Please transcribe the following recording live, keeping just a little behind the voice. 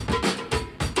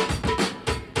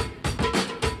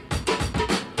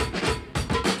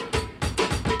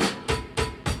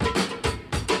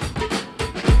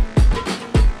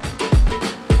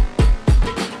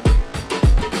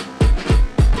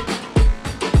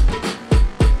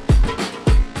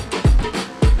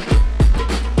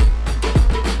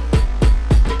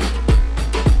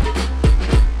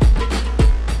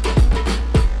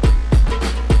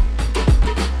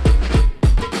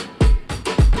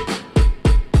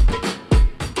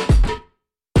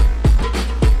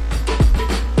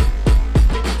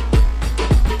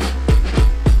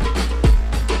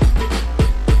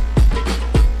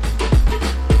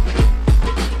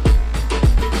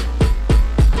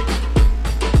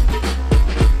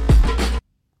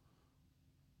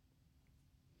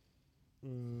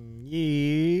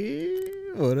Yeah,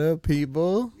 what up,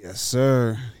 people? Yes,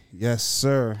 sir. Yes,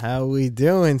 sir. How we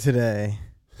doing today?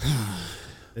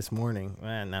 This morning,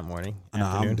 not morning. No,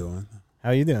 Afternoon. I'm doing. How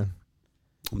are you doing?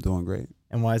 I'm doing great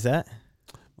And why is that?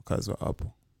 because we're up.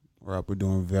 We're up. We're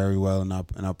doing very well in our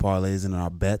parlays and in our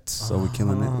bets. So we're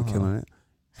killing it. We're killing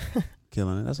it.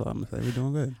 Killing it. That's all I'm gonna say. We're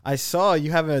doing good. I saw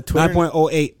you have a Twitter.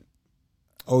 9.08.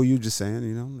 Oh, you just saying?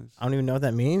 You know. I don't even know what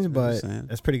that means, but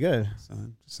that's pretty good. Just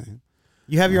saying.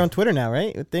 You have your own Twitter now,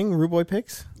 right? A thing, Rude Boy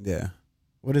Picks. Yeah.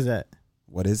 What is that?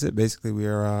 What is it? Basically,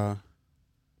 we're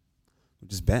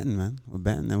just betting, man. We're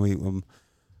betting, and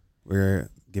we're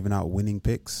giving out winning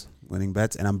picks, winning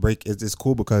bets, and It's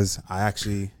cool because I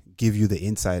actually give you the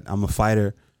insight. I'm a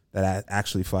fighter that I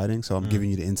actually fighting, so I'm giving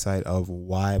you the insight of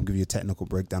why. I'm giving you a technical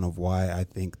breakdown of why I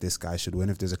think this guy should win.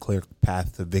 If there's a clear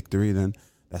path to victory, then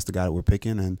that's the guy that we're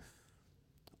picking, and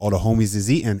all the homies is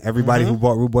eating. Everybody who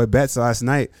bought Rude Boy Bets last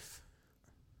night,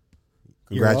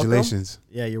 congratulations.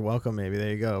 Yeah, you're welcome. Maybe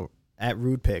there you go. At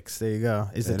Rude Picks, there you go.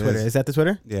 Is the It Twitter? Is that the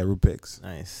Twitter? Yeah, Rude Picks.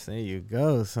 Nice. There you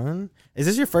go, son. Is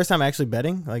this your first time actually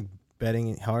betting? Like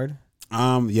betting hard?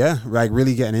 Yeah, like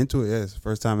really getting into it. Yeah, it's the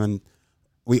first time, and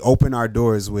we opened our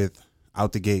doors with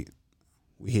out the gate.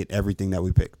 We hit everything that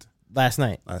we picked Last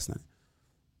night.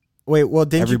 Wait, well,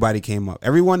 everybody came up.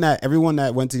 Everyone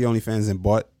that went to the OnlyFans and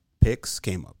bought picks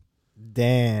came up.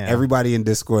 Damn. Everybody in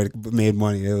Discord made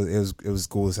money. It was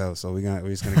cool as hell. So we're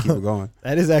just gonna keep it going.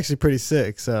 That is actually pretty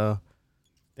sick. So,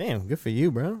 damn, good for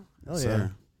you, bro. Oh yes, yeah.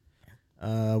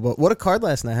 Sir. But what a card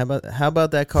last night. How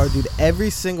about that card, dude? Every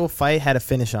single fight had a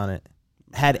finish on it.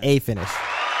 Had a finish.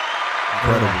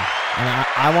 Incredible. And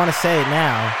I want to say it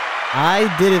now.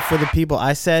 I did it for the people.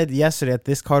 I said yesterday that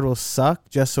this card will suck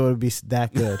just so it would be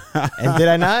that good. And did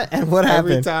I not? And what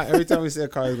happened? Every time we say a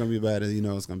card is going to be bad, you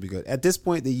know it's going to be good. At this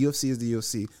point, the UFC is the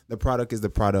UFC. The product is the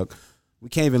product. We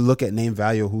can't even look at name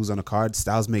value of who's on the card.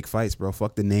 Styles make fights, bro.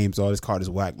 Fuck the names. Oh, this card is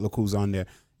whack. Look who's on there.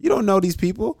 You don't know these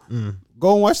people.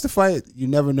 Go and watch the fight. You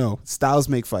never know. Styles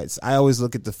make fights. I always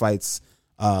look at the fights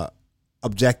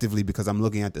objectively because I'm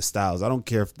looking at the styles. I don't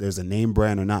care if there's a name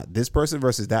brand or not. This person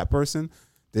versus that person.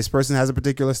 This person has a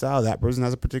particular style. That person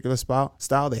has a particular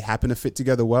style. They happen to fit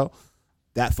together well.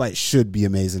 That fight should be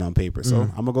amazing on paper. So I'm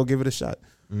going to go give it a shot.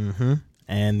 Mm-hmm.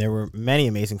 And there were many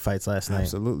amazing fights last night.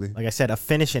 Absolutely. Like I said, a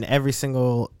finish in every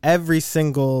single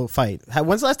fight.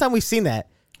 When's the last time we've seen that?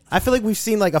 I feel like we've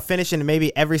seen like a finish in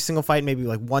maybe every single fight, maybe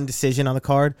like one decision on the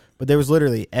card. But there was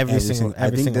literally every single I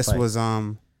think this fight. was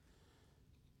Not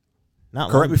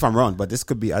correct long. me if I'm wrong, but this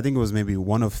could be. I think it was maybe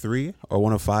 1 of 3 or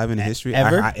 1 of 5 in history.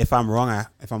 Ever? If I'm wrong,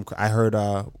 I heard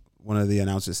one of the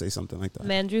announcers say something like that.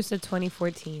 Mandrew said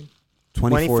 2014.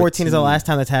 2014 is the last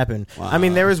time that's happened. Wow. I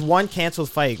mean, there was one canceled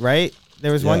fight, right?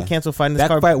 There was one canceled fight in this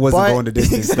card. That fight wasn't going to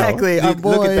distance. Exactly. Our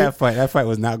boy, look at that fight. That fight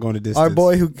was not going to distance. Our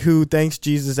boy who thanks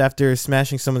Jesus after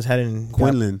smashing someone's head in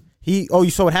Quinlan. You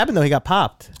saw what happened though? He got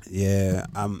popped. Yeah.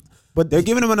 But they're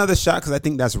giving him another shot because I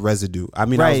think that's residue. I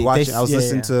mean, right, I was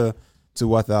listening to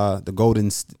what the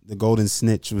golden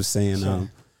snitch was saying.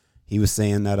 Sure. He was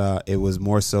saying that it was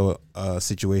more so a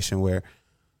situation where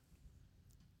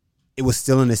it was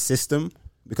still in the system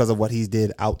because of what he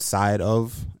did outside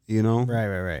of,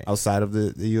 right, outside of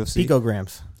the UFC.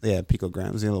 Picograms. Yeah,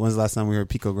 picograms. When's the last time we heard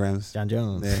picograms? John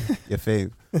Jones. Yeah, your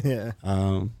fave. Yeah.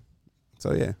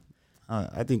 So yeah,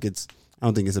 I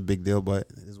don't think it's a big deal, but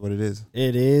it is what it is.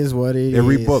 It is what it is. They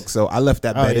rebooked, so I left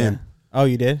that bet in. Oh,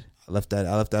 you did? I left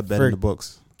that bet in the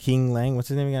books. King Lang, what's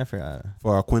his name again? I forgot.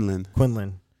 For Quinlan.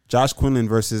 Josh Quinlan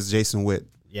versus Jason Witt.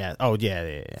 Yeah. Oh,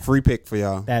 yeah. Free pick for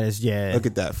y'all. That is, yeah. Look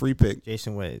at that. Free pick.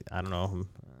 Jason Witt. I don't know.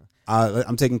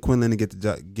 I'm taking Quinlan to get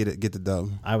the dub.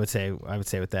 I would say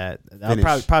with that.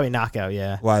 Probably knockout,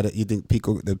 yeah. Why? You think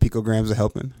the picograms are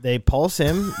helping? They pulse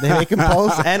him. They make him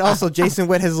pulse. And also, Jason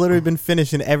Witt has literally been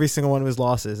finished in every single one of his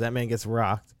losses. That man gets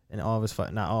rocked in all of his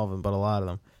fights. Not all of them, but a lot of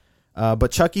them.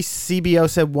 But Chucky CBO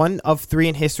said 1 of 3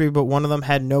 in history, but one of them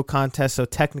had no contest, so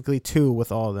technically 2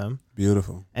 with all of them.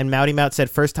 Beautiful. And Mouty Mout said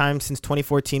first time since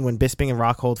 2014 when Bisping and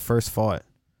Rockhold first fought.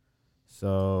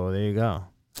 So there you go.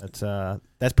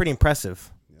 That's pretty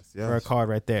impressive for a card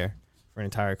right there, for an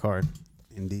entire card.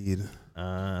 Indeed.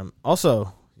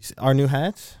 Also, our new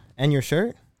hats and your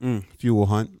shirt. Fuel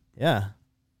Hunt. Yeah.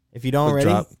 If you don't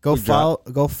already,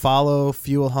 go follow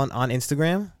Fuel Hunt on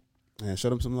Instagram. Yeah, show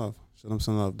them some love.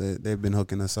 They've been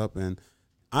hooking us up, and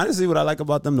honestly, what I like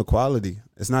about them, the quality.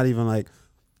 It's not even like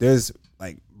there's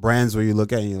like brands where you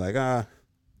look at it and you're like,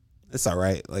 it's all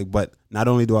right. Like, but not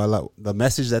only do I like the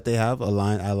message that they have, I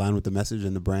align with the message,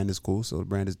 and the brand is cool. So the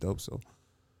brand is dope. So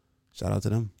shout out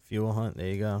to them. Fuel Hunt. There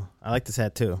you go. I like this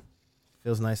hat too.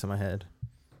 Feels nice on my head.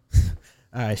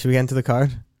 All right, should we get into the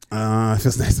card? It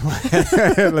feels nice in my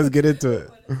head. Let's get into it.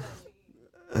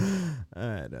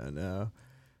 I don't know.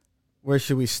 Where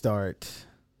should we start?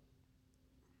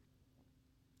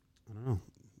 I don't know.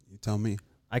 You tell me.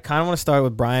 I kind of want to start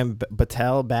with Brian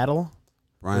Battle battle.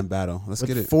 Brian Battle. Let's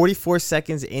get it. 44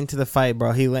 seconds into the fight,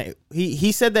 bro.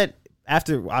 He said that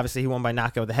after, obviously he won by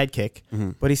knockout with a head kick,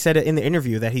 but he said it in the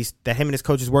interview that that him and his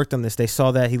coaches worked on this. They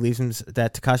saw that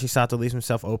that Takashi Sato leaves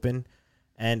himself open,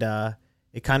 and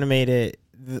it kind of made it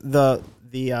the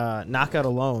knockout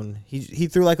alone. He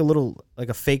threw like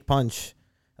a fake punch,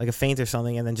 like a feint or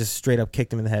something, and then just straight up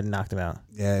kicked him in the head and knocked him out.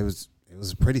 Yeah, it was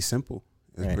pretty simple.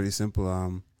 It was pretty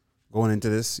simple. Going into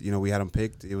this, we had him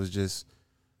picked. It was just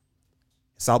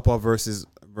southpaw versus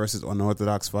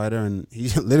unorthodox fighter, and he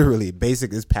literally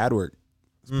it's pad work.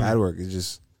 It's pad work. It's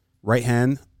just right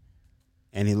hand,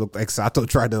 and he looked like Sato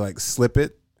tried to like slip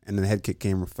it, and then the head kick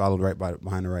came followed right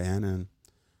behind the right hand. And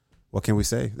what can we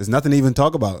say? There's nothing to even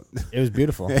talk about. It was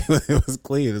beautiful. It was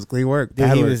clean. It was clean work. Dude,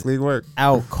 Pad he work, was clean work.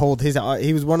 Out cold.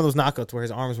 He was one of those knockouts where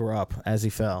his arms were up as he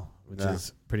fell, which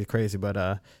is pretty crazy.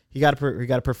 But he got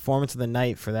a performance of the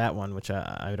night for that one, which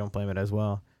I don't blame it as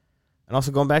well. And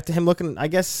also going back to him looking, I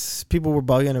guess people were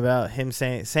bugging about him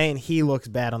saying he looks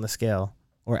bad on the scale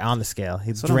or on the scale.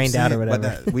 He's drained out or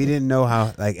whatever. But we didn't know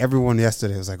how. Like everyone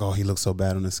yesterday was like, "Oh, he looks so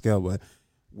bad on the scale," but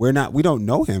we don't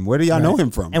know him. Where do y'all know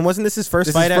him from? And wasn't this his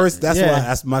first fight?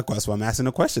 That's my question. I'm asking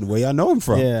the question. Where y'all know him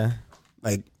from? Yeah.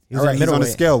 Like, he's on the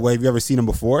scale. Where have you ever seen him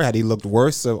before? Had he looked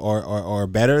worse or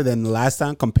better than the last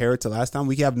time compared to last time?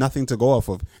 We have nothing to go off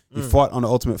of. He fought on the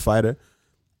Ultimate Fighter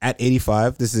at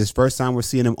 85. This is his first time we're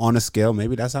seeing him on a scale.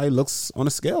 Maybe that's how he looks on a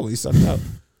scale. He sucked up.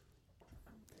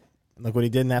 Look what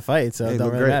he did in that fight. So it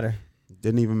don't really matter.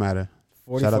 Didn't even matter.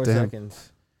 44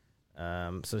 seconds.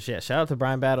 So shout out to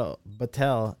Brian Battle,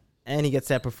 and he gets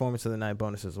that performance of the night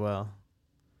bonus as well.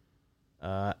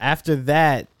 After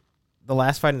that, the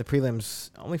last fight in the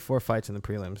prelims, only 4 fights in the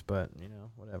prelims, but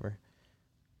whatever.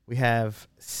 We have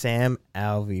Sam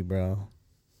Alvey, bro.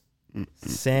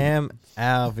 Sam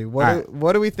Alvey.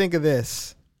 What do we think of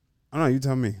this? I don't know. You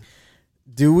tell me.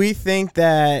 Do we think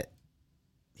that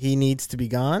he needs to be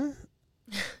gone,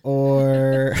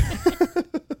 or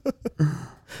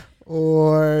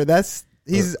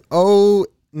he's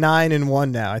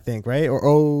 0-9-1 now? I think, right?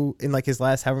 Or in like his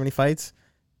last however many fights,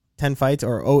 10 fights,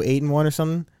 or 0-8-1 or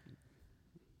something.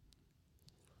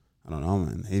 I don't know,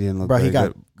 man. He didn't look bro. He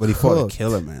got good, but he fought a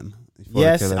killer, man.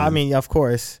 Yes, I mean, of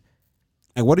course.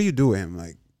 And what do you do with him?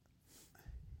 Like,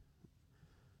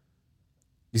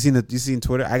 you seen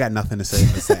Twitter? I got nothing to say.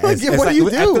 What do you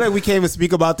do? I feel like we can't even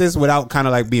speak about this without kind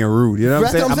of like being rude. You know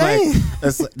what I'm saying?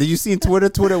 Like, did you see Twitter?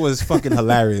 Twitter was fucking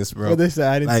hilarious, bro. What they said,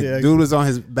 I didn't see it. Dude was on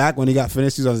his back when he got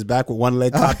finished. He was on his back with one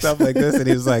leg cocked up like this, and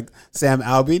he was like, Sam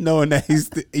Alvey, knowing that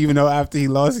even though after he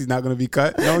lost, he's not going to be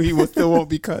cut. No, he still won't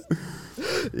be cut.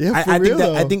 Yeah,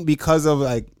 I think because of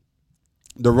like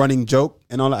the running joke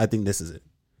and all that, I think this is it.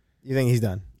 You think he's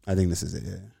done? I think this is it.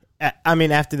 Yeah. I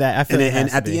mean, after that, I feel.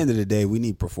 And at the end of the day, we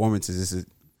need performances. This is.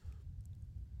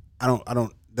 I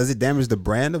don't. Does it damage the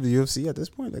brand of the UFC at this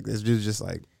point? Like, it's just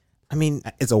like. I mean,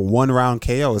 it's a 1-round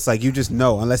KO. It's like you just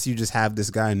know, unless you just have this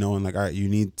guy knowing, like, all right, you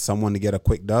need someone to get a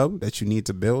quick dub that you need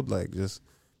to build. Like, just.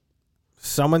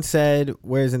 Someone said,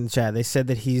 where's in the chat? They said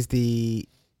that he's the.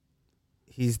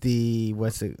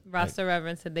 What's it? Rasta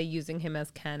Reverend said they're using him as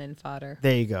cannon fodder.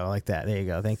 There you go, like that. There you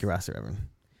go. Thank you, Rasta Reverend.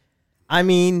 I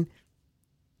mean,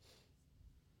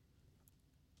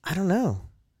 I don't know.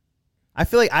 I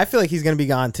feel like he's gonna be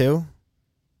gone too.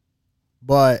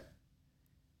 But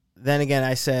then again,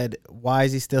 I said, why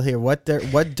is he still here? What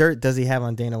dirt does he have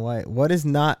on Dana White? What is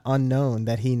not unknown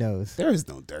that he knows? There is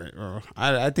no dirt, bro.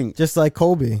 I think just like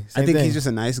Colby. I think he's just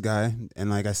a nice guy, and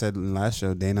like I said in the last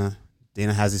show, Dana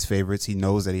has his favorites. He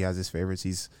knows that he has his favorites.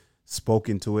 He's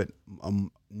spoken to it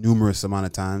numerous amount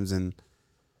of times, and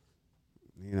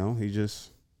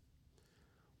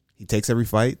he takes every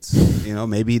fight.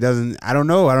 Maybe he doesn't. I don't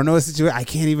know. A situation. I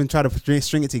can't even try to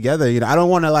string it together. I don't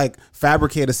want to like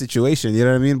fabricate a situation. You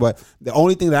know what I mean? But the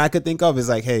only thing that I could think of is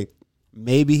like, hey,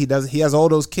 maybe he does. He has all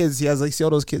those kids. He has see all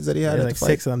those kids that he had. At like the fight?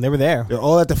 6 of them. They were there. They're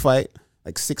all at the fight.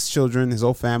 Like 6 children. His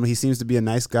whole family. He seems to be a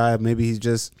nice guy. Maybe he's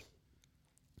just.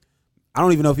 I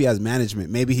don't even know if he has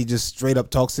management. Maybe he just straight up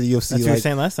talks to the UFC. That's what you were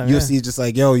saying last time. UFC is just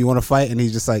like, yo, you want to fight? And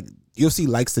he's just like, UFC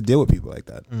likes to deal with people like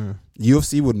that.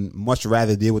 UFC would much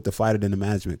rather deal with the fighter than the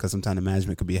management because sometimes the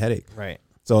management could be a headache. Right.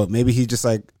 So maybe he's just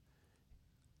like,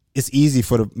 it's easy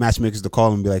for the matchmakers to call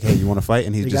him and be like, hey, you want to fight?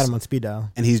 And he's got him on speed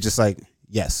dial. And he's just like,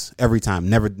 yes, every time.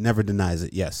 Never denies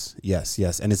it. Yes.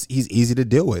 And he's easy to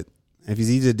deal with. And if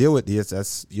he's easy to deal with, yes,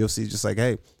 that's UFC just like,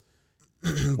 hey,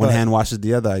 One hand washes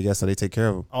the other, I guess, so they take care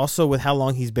of him. Also, with how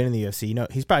long he's been in the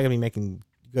UFC, he's probably gonna be making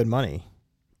good money.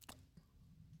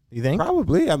 You think?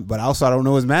 Probably, but also I don't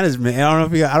know his management. I don't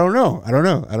know if I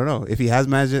don't know if he has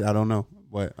managed. I don't know,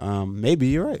 but maybe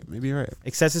you're right.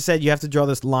 Excessive said you have to draw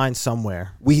this line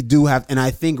somewhere. We do have, and I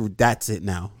think that's it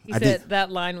now. He said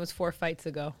that line was 4 fights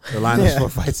ago. The line was 4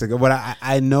 fights ago, but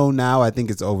I know now. I think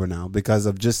it's over now because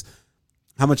of just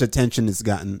how much attention it's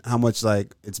gotten, how much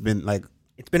it's been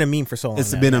a meme for so long.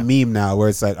 It's been a meme now where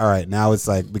it's like, all right, now it's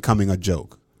like becoming a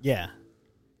joke. Yeah.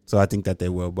 So I think that they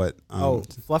will, but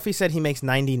Fluffy said he makes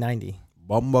 90-90.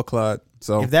 Bomba clot.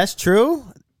 So if that's true,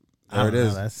 there it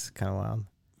is. That's kind of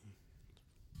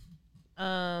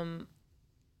wild.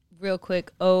 Real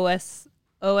quick,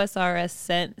 OSRS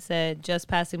said just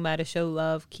passing by to show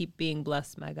love. Keep being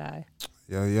blessed, my guy.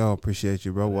 Yo, appreciate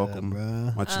you, bro. Welcome,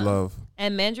 bro. Much love.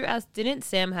 And Mandrew asked, didn't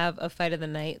Sam have a fight of the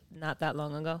night not that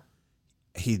long ago?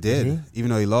 He did, even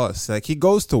though he lost. Like he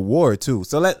goes to war too.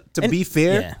 So be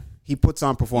fair, he puts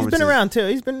on performances. He's been around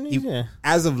too.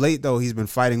 As of late though, he's been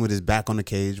fighting with his back on the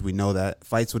cage. We know that.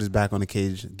 Fights with his back on the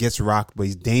cage, gets rocked, but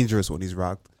he's dangerous when he's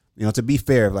rocked. To be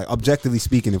fair, like objectively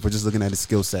speaking, if we're just looking at his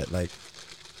skill set, like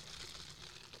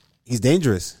he's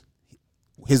dangerous.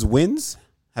 His wins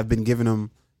have been giving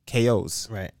him KOs.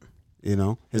 Right.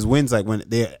 His wins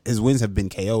his wins have been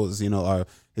KOs, or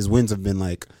his wins have been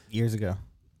like years ago.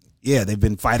 Yeah, they've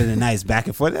been fighting the nights back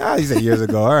and forth. He said years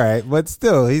ago. All right, but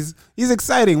still, he's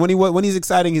exciting. When he's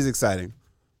exciting, he's exciting.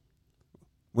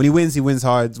 When he wins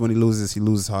hard. When he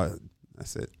loses hard.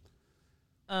 That's it.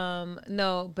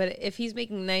 No, but if he's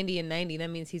making 90 and 90, that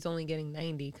means he's only getting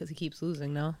 90 because he keeps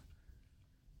losing. No.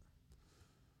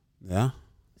 Yeah.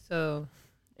 So,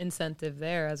 incentive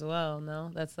there as well. No,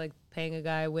 that's like paying a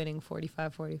guy winning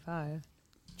 45-45.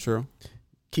 True.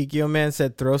 Kikyo Man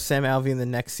said, throw Sam Alvey in the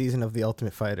next season of The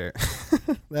Ultimate Fighter.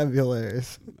 That'd be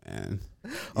hilarious. Man.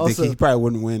 Also, he probably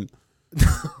wouldn't win.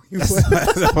 That's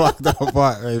the fucked up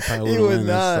part. Right? He would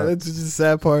not. That's just the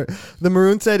sad part. The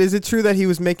Maroon said, is it true that he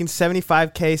was making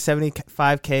 75K,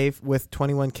 75K with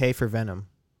 21K for Venom?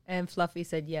 And Fluffy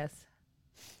said yes.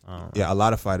 Yeah, a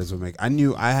lot of fighters were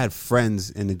making. I had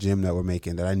friends in the gym that were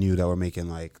making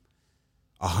like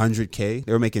 100K.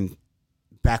 They were making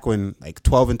back when like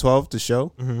 12 and 12 to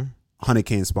show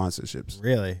 100K in sponsorships.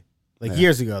 Really? Like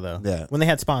years ago though. Yeah. When they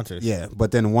had sponsors. Yeah,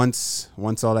 but then once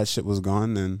all that shit was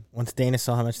gone, then once Dana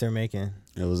saw how much they were making,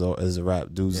 it was a wrap.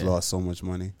 Dudes lost so much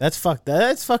money. That's fucked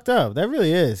up. That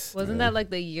really is. Wasn't that like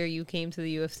the year you came to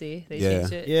the UFC? They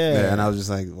changed it. Yeah, and I was just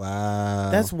like, wow,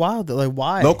 that's wild. Like,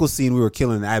 why? Local scene, we were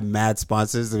killing. I had mad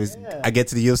sponsors. I get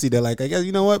to the UFC, they're like, I guess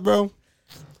you know what, bro?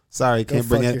 Sorry, you can't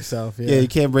bring yourself. Yeah, you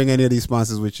can't bring any of these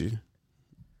sponsors with you.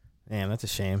 Damn, that's a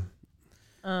shame.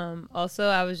 Also,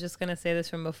 I was just gonna say this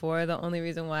from before. The only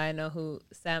reason why I know who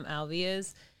Sam Alvey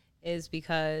is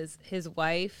because his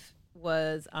wife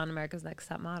was on America's Next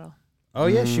Top Model. Oh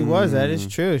yeah, she was. That is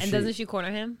true. And doesn't she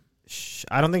corner him?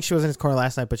 I don't think she was in his corner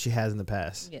last night, but she has in the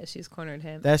past. Yeah, she's cornered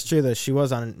him. That's true though. She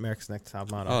was on America's Next Top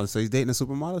Model. Oh, so he's dating a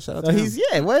supermodel. Shout out to him. He's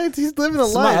living a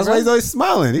life. That's why he's always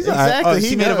smiling. He's exactly. Like,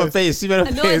 she made up a face. She made up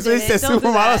a face. So he said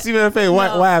supermodel. She made up a face. No.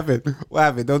 What happened? What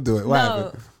happened? Don't do it. What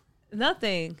happened?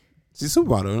 Nothing. She's a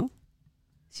supermodel, no?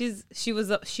 She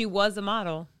was a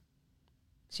model.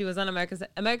 She was on America's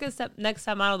Next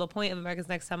Top Model. The point of America's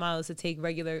Next Top Model is to take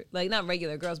not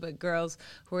regular girls, but girls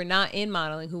who are not in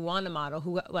modeling, who want to model,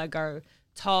 who like are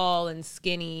tall and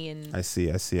skinny, and I see.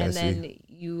 And then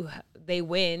they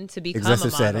win to become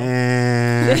Excessive a model.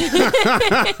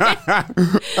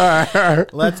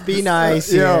 Said, Let's be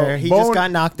nice here. He just got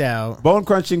knocked out. Bone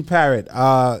crunching parrot.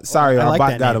 Sorry, I our like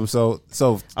bot that got name. him. So.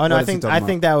 Oh no, I think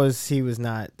that was he was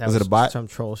not. That was it a bot? Some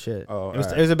troll shit. Oh,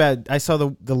 it was about. I saw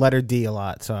the letter D a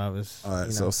lot, so I was. All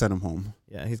right, so send him home.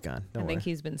 Yeah, he's gone. I think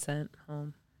he's been sent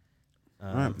home.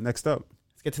 All right, next up.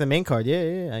 Let's get to the main card.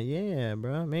 Yeah,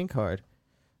 bro. Main card.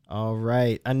 All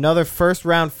right, another first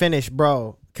round finish,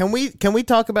 bro. Can we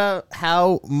talk about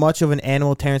how much of an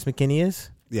animal Terrence McKinney is?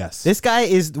 Yes. This guy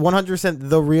is 100%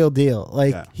 the real deal.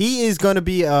 Like he is going to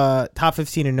be top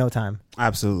 15 in no time.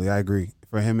 Absolutely, I agree.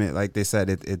 For him, like they said,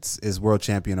 it's world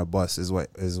champion or bust is what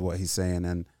he's saying,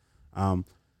 and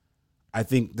I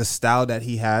think the style that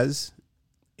he has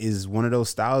is one of those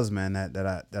styles, man,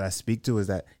 that I speak to, is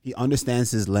that he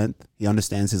understands his length, he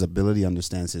understands his ability, he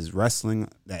understands his wrestling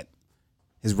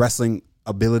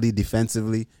ability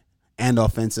defensively and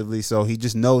offensively. So he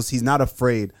just knows he's not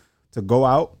afraid to go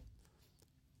out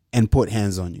and put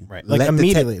hands on you. Right. Like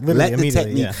immediately. Let the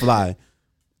technique fly.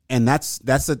 And that's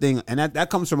the thing. And that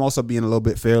comes from also being a little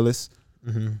bit fearless.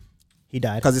 Mm-hmm. He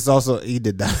died. Because he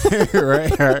did die.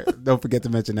 right? Don't forget to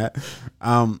mention that.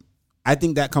 I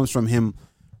think that comes from him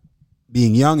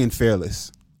being young and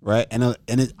fearless, right?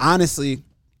 And honestly,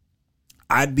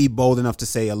 I'd be bold enough to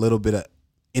say a little bit of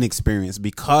inexperience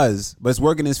but it's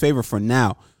working in his favor for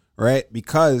now, right?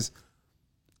 Because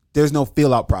there's no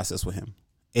feel out process with him.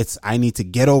 It's, I need to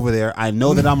get over there. I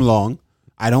know that I'm long.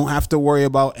 I don't have to worry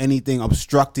about anything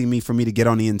obstructing me for me to get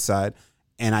on the inside.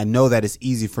 And I know that it's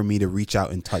easy for me to reach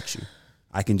out and touch you.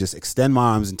 I can just extend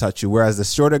my arms and touch you. Whereas the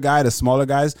shorter guy, the smaller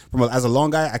guys, as a long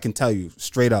guy, I can tell you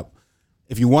straight up,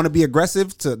 if you want to be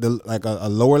aggressive to a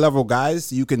lower level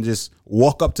guys, you can just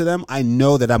walk up to them. I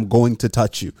know that I'm going to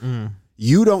touch you.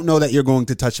 You don't know that you're going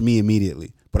to touch me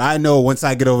immediately. But I know once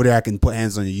I get over there, I can put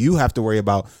hands on you. You have to worry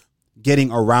about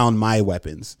getting around my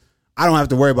weapons. I don't have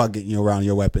to worry about getting around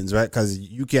your weapons, right? Because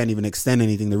you can't even extend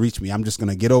anything to reach me. I'm just going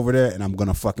to get over there and I'm going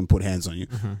to fucking put hands on you,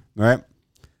 right?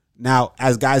 Now,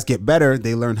 as guys get better,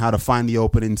 they learn how to find the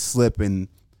opening, slip, and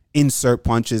insert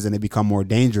punches, and they become more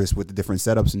dangerous with the different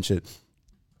setups and shit.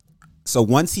 So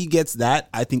once he gets that,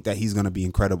 I think that he's going to be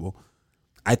incredible.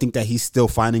 I think that he's still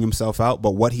finding himself out.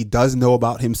 But what he does know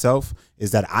about himself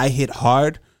is that I hit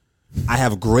hard. I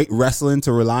have great wrestling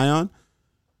to rely on.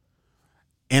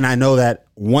 And I know that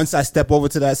once I step over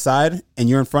to that side and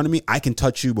you're in front of me, I can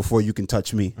touch you before you can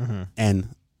touch me.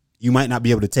 And you might not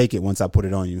be able to take it once I put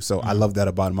it on you. So I love that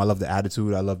about him. I love the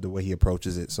attitude. I love the way he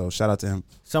approaches it. So shout out to him.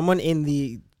 Someone in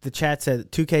the chat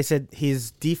said, 2K said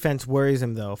his defense worries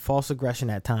him, though. False aggression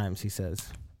at times, he says.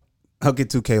 I'll get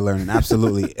 2K learning.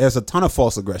 Absolutely. There's a ton of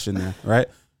false aggression there, right?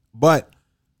 But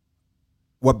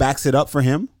what backs it up for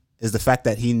him is the fact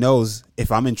that he knows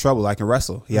if I'm in trouble, I can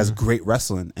wrestle. He has great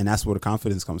wrestling, and that's where the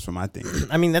confidence comes from, I think.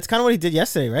 I mean, that's kind of what he did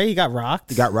yesterday, right? He got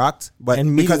rocked. But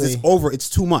because it's over, it's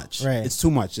too much. Right. It's too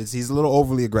much. He's a little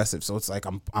overly aggressive, so it's like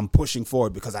I'm pushing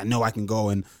forward because I know I can go,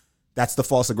 and that's the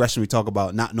false aggression we talk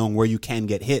about, not knowing where you can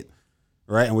get hit,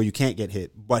 right, and where you can't get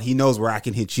hit. But he knows where I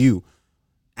can hit you.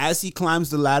 As he climbs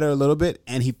the ladder a little bit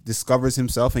and he discovers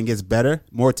himself and gets better,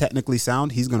 more technically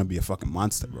sound, he's going to be a fucking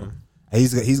monster, bro.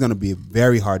 He's going to be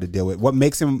very hard to deal with. What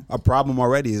makes him a problem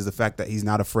already is the fact that he's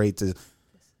not afraid to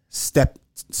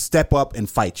step up and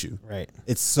fight you. Right.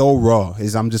 It's so raw.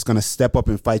 I'm just going to step up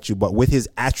and fight you. But with his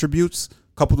attributes,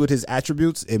 coupled with his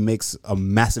attributes, it makes a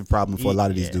massive problem for a lot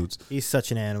of these dudes. He's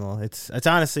such an animal. It's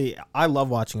honestly, I love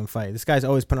watching him fight. This guy's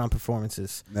always putting on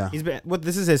performances. Yeah.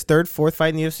 This is his fourth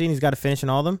fight in the UFC, and he's got to finish in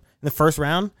all of them in the first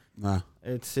round. Nah.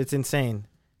 It's insane.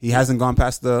 He hasn't gone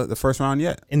past the first round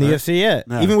yet. In the UFC yet.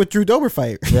 Yeah. Even with Drew Dober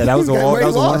fight. Yeah, that was a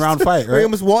one-round fight, right? He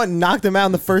almost won and knocked him out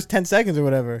in the first 10 seconds or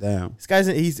whatever. Damn. This guy's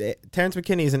Terrence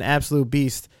McKinney is an absolute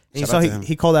beast. And Shout you saw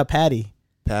he called out Patty.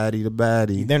 Patty the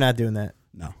baddie. They're not doing that.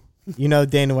 No. You know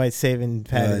Dana White's saving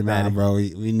Patty the baddie. Nah, bro.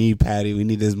 We need Patty. We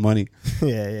need this money.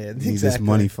 Yeah, We need this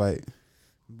money fight.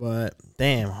 But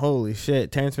damn, holy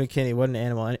shit, Terrence McKinney, what an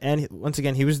animal! And once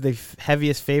again, he was the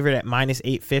heaviest favorite at minus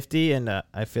 850, and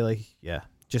I feel like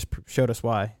just showed us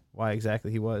why exactly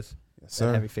he was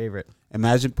that heavy favorite.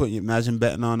 Imagine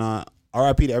betting on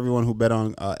RIP to everyone who bet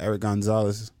on Eric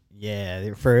Gonzalez.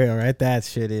 Yeah, for real, right? That's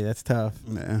shitty. That's tough.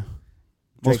 Yeah,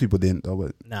 most people didn't though,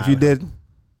 but nah, if you did,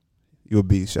 you would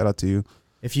be. Shout out to you.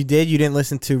 If you did, you didn't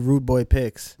listen to Rude Boy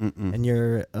Picks, and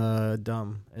you're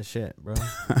dumb as shit, bro.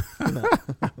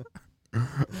 All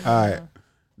right,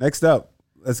 next up,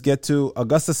 let's get to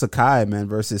Augusta Sakai, man,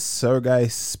 versus Sergey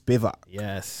Spivak.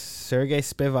 Yes, Sergey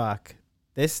Spivak.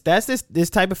 This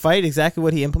type of fight. Exactly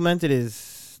what he implemented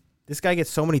is this guy gets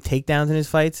so many takedowns in his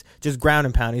fights, just ground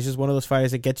and pound. He's just one of those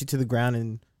fighters that gets you to the ground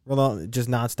and just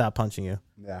nonstop punching you.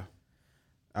 Yeah,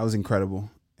 that was incredible.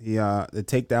 The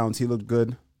takedowns, he looked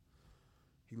good.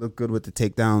 He looked good with the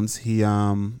takedowns.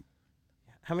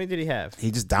 How many did he have?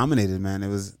 He just dominated, man. It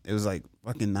was like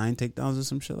fucking 9 takedowns or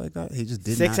some shit like that. He just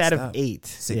did 6 not out stop. of 8.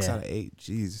 6 out of 8.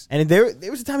 Jeez. And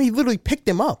there was a time he literally picked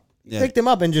him up. Picked him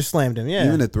up and just slammed him. Yeah.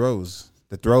 Even the throws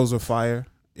were fire.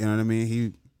 You know what I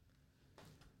mean?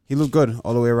 He looked good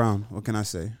all the way around. What can I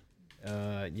say?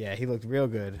 Yeah, he looked real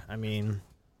good. I mean,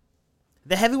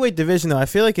 the heavyweight division though, I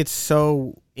feel like it's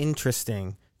so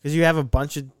interesting because you have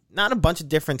not a bunch of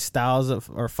different styles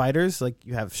or fighters. Like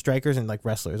you have strikers and like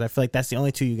wrestlers. I feel like that's the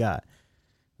only two you got.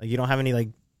 Like you don't have any like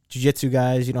jiu-jitsu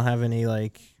guys. You don't have any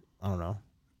like, I don't know,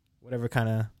 whatever kind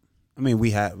of. I mean,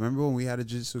 remember when we had a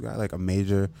jiu-jitsu guy, like a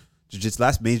major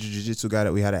last major jiu-jitsu guy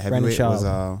that we had at heavyweight was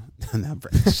not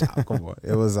Brendan Schaub. Come on,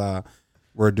 it was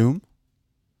Verdum.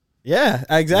 Yeah,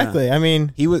 exactly. Yeah. I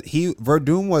mean,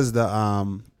 Verdum was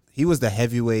the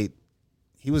heavyweight.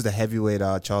 He was the heavyweight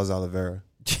Charles Oliveira.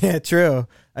 Yeah, true.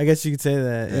 I guess you could say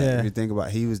that. Yeah. If you think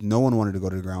about it, no one wanted to go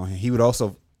to the ground with him. He would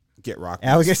also get rocked.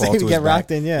 I was going to say he would get rocked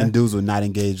in, yeah. And dudes would not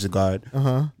engage the guard.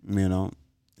 Uh-huh. You know,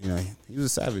 You know, he was a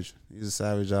savage.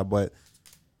 But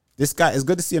this guy, it's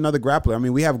good to see another grappler. I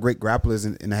mean, we have great grapplers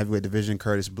in the heavyweight division.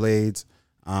 Curtis Blades.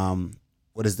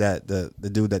 What is that? The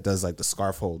dude that does like the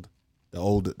scarf hold. The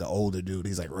older dude.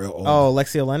 He's like real old. Oh,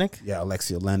 Alexei Olenek? Yeah,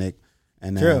 Alexei Olenek.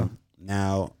 And True.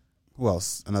 Now, who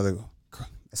else? I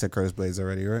said Curtis Blades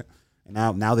already, right?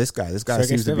 And now this guy. This guy Sergey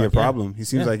seems to be a Spivak, yeah. problem. He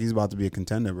seems like he's about to be a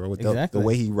contender, bro. With the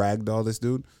way he ragged all this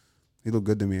dude, he looked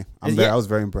good to me. I was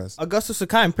very impressed. Augusto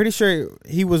Sakai, I'm pretty sure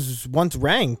he was once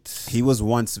ranked. He was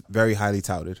once very highly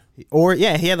touted. He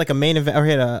had like a main event, or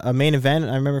he had a main event.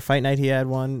 I remember Fight Night he had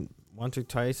one once or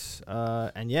twice.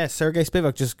 And yeah, Sergey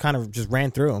Spivak just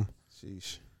ran through him.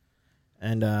 Sheesh.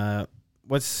 And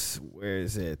where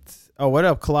is it? Oh, what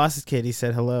up, Colossus Kid? He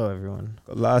said hello, everyone.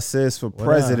 Colossus for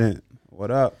president.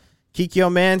 What up?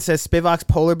 Kikyo Man says Spivak's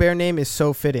polar bear name is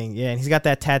so fitting. Yeah, and he's got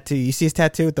that tattoo. You see his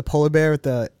tattoo with the polar bear with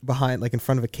the behind, like in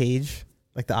front of a cage,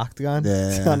 like the octagon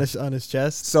on his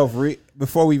chest. So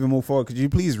before we even move forward, could you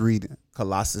please read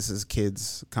Colossus's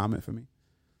kid's comment for me?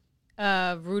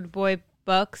 Rude Boy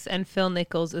Bucks and Phil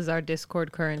Nichols is our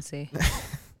Discord currency.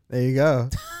 There you go.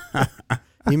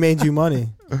 He made you money.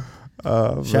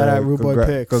 Shout out Rude Boy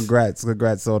Picks. Congrats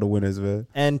to all the winners, man.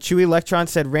 And Chewy Electron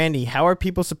said, Randy, how are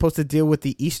people supposed to deal with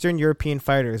the Eastern European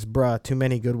fighters? Bruh, too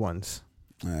many good ones.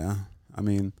 Yeah, I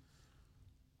mean,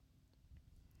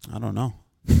 I don't know.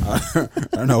 I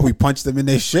don't know. We punched them in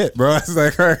their shit, bro. It's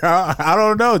like, I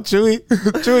don't know, Chewy.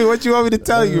 What you want me to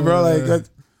tell you, bro? Like,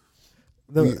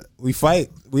 we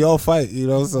fight. We all fight, you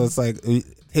know? So it's like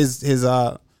his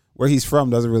where he's from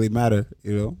doesn't really matter,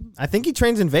 you know? I think he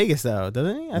trains in Vegas, though,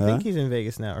 doesn't he? I think he's in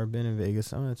Vegas now, or been in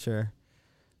Vegas. I'm not sure.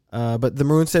 But the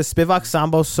Maroon says Spivak's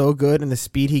sambo's so good, and the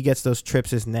speed he gets those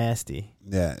trips is nasty.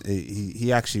 Yeah,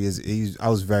 he actually is. I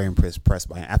was very impressed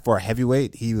by him. For a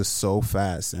heavyweight, he was so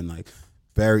fast, and like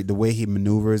the way he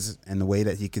maneuvers and the way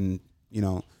that he can, you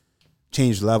know,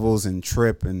 change levels and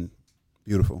trip, and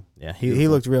beautiful. Yeah, he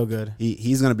looked real good.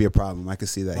 He's going to be a problem. I can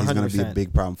see that. 100%. He's going to be a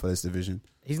big problem for this division.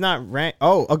 He's not ranked.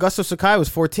 Oh, Augusto Sakai was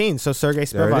 14, so Sergey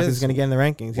Spivak is going to get in the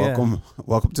rankings.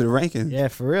 Welcome to the rankings. Yeah,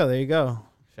 for real. There you go.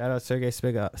 Shout out Sergey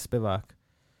Spivak.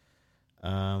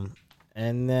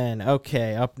 And then,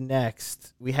 okay, up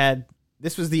next,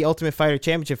 this was the Ultimate Fighter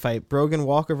Championship fight. Brogan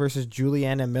Walker versus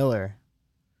Juliana Miller.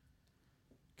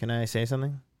 Can I say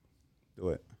something? Do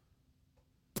it.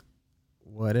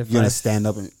 What if you're going to stand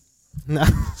up and...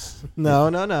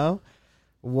 No.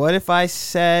 What if I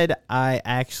said I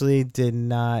actually did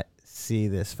not see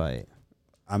this fight?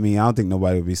 I mean, I don't think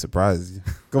nobody would be surprised.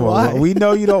 Come on, we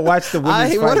know you don't watch the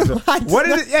women's fight.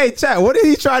 Hey, chat. What did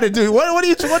he try to do? What are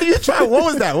you try? What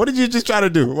was that? What did you just try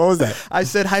to do? What was that? I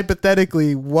said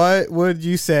hypothetically, what would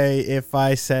you say if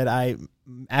I said I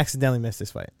accidentally missed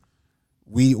this fight?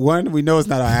 We know it's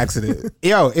not an accident.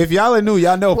 Yo, if y'all are new,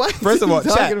 y'all know. First of all,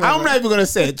 chat. I'm not even gonna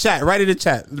say it. Chat, write it in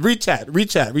chat.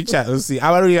 Rechat. Let's see.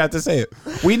 I don't even have to say it.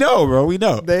 We know, bro. We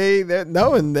know. They're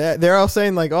knowing that they're all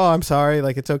saying like, "Oh, I'm sorry.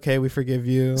 Like it's okay. We forgive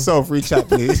you." So free chat,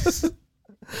 please.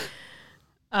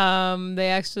 They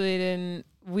actually didn't.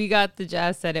 We got the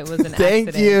Jazz said it was an Thank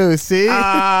accident. you. See?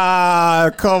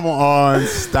 Come on,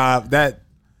 stop that.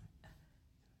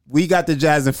 We got the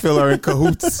Jazz and Phil are in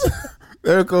cahoots.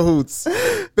 They're in cahoots.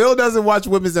 Phil doesn't watch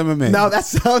women's MMA. No, that's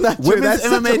so not true. Women's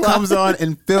MMA comes on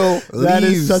and Phil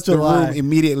leaves the room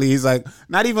immediately. He's like,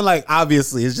 not even like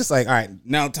obviously. It's just like, all right,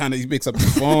 now time he picks up the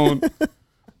phone.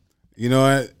 You know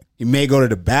what? He may go to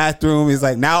the bathroom. He's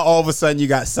like, now all of a sudden you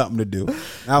got something to do.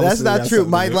 That's not true.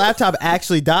 My laptop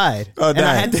actually died. Oh, and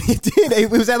I had to,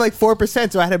 it was at like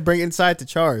 4%, so I had to bring it inside to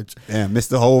charge. Damn, missed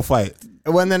the whole fight.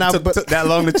 When then took that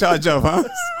long to charge up, huh?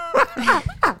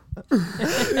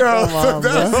 The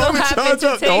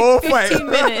whole fight. 15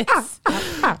 minutes.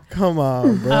 Come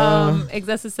on, bro.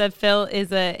 Exessa said Phil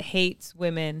hates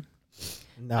women.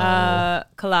 No.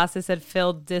 Colossus said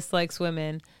Phil dislikes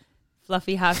women.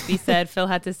 Fluffy Hospy said Phil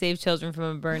had to save children from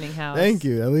a burning house. Thank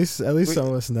you. At least some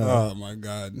of us know. Oh my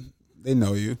God, they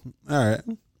know you. All right,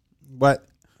 but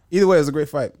either way, it was a great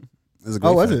fight. It was a great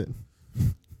fight. Was it?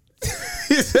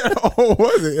 He said, "Oh,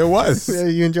 was it? It was." Yeah,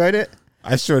 you enjoyed it?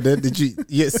 I sure did. Did you?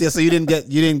 Yes. Yeah, so you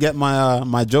didn't get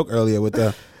my joke earlier with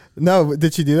the. No,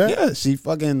 did she do that? Yeah, she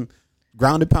fucking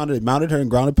mounted her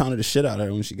and grounded pounded the shit out of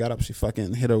her. When she got up, she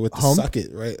fucking hit her with the suck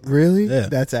it, right? Really? Yeah.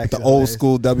 That's actually the old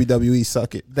school WWE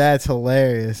suck it. That's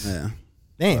hilarious. Yeah.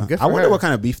 Damn, good for I wonder her. what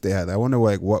kind of beef they had. I wonder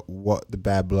like what the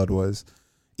bad blood was.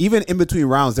 Even in between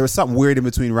rounds, there was something weird in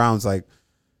between rounds. Like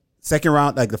second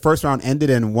round, like the first round ended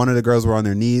and one of the girls were on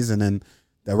their knees, and then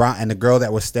the girl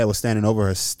that was standing over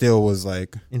her still was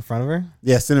like in front of her.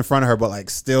 Yeah, still in front of her, but like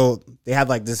still they had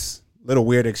like this little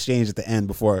weird exchange at the end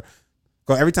before.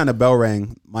 'Cause every time the bell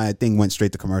rang, my thing went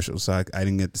straight to commercials, so I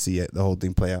didn't get to see it, the whole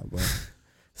thing play out. But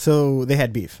So they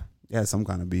had beef. yeah, some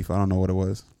kind of beef. I don't know what it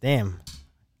was. Damn.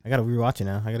 I got to rewatch it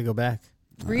now. I got to go back.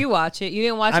 Rewatch it. You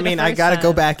didn't watch it. I mean, I got to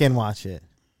go back and watch it.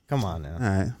 Come on now. All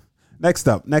right. Next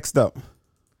up.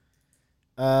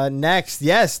 Next,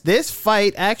 yes, this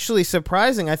fight actually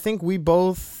surprising. I think we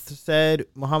both said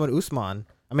Muhammad Usman.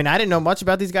 I mean, I didn't know much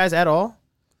about these guys at all,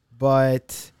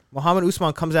 but Muhammad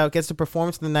Usman comes out, gets the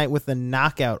performance of the night with a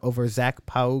knockout over Zach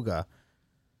Pauga.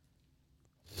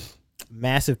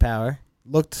 Massive power.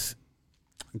 Looked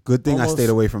Good thing almost, I stayed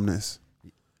away from this.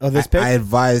 Oh, this pick? I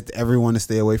advised everyone to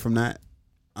stay away from that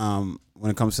when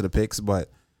it comes to the picks, but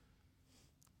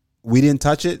we didn't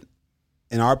touch it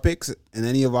in our picks, in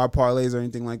any of our parlays or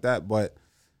anything like that, but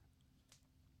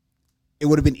it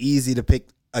would have been easy to pick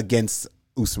against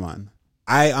Usman.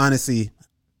 I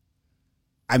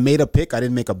made a pick. I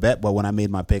didn't make a bet, but when I made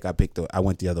my pick, I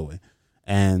went the other way.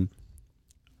 And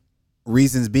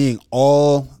reasons being,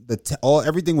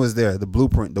 everything was there. The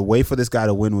blueprint, the way for this guy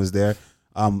to win was there.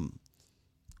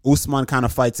 Usman kind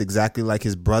of fights exactly like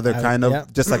his brother,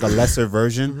 just like a lesser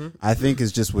version. Mm-hmm. I think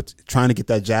is just with trying to get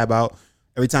that jab out.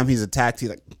 Every time he's attacked, he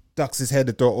like ducks his head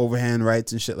to throw overhand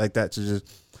rights and shit like that.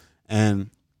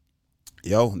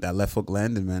 That left hook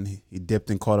landed, man. He dipped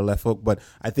and caught a left hook. But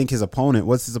I think his opponent,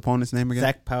 what's his opponent's name again?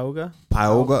 Zach Pauga.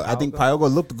 I think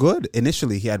Pauga looked good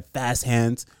initially. He had fast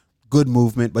hands, good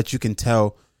movement, but you can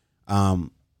tell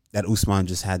that Usman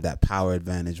just had that power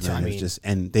advantage, man.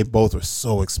 And they both were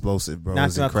so explosive, bro. It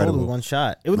was incredible. Cold with one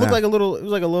shot. It would look like a little. It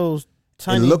was like a little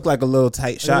tiny. It looked like a little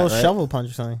tight shot, a little right? shovel punch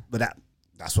or something. But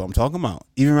that's what I'm talking about.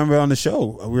 Even remember on the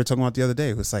show we were talking about the other day.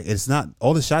 It was like it's not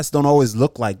all the shots don't always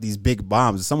look like these big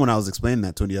bombs. Someone I was explaining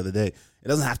that to the other day. It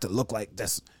doesn't have to look like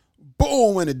just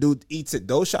boom when the dude eats it.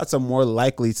 Those shots are more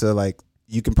likely to like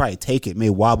you can probably take it,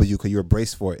 may wobble you because you're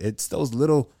braced for it. It's those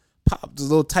little pop, those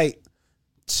little tight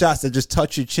shots that just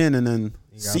touch your chin and then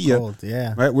see you.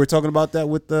 Yeah, right. We're talking about that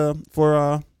with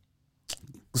for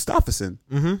Gustafsson,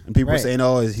 and people were saying,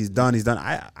 "Oh, he's done. He's done."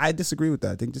 I disagree with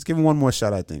that. I think just give him one more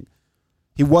shot. I think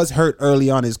he was hurt early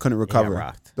on. He just couldn't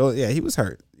recover. He was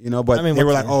hurt. But they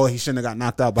were like, "Oh, he shouldn't have got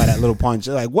knocked out by that little punch."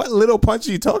 Like, what little punch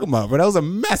are you talking about? But that was a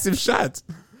massive shot.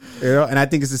 And I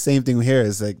think it's the same thing here.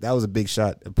 It's like that was a big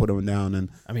shot to put him down. And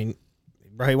I mean,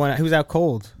 bro, he was out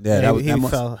cold. Yeah,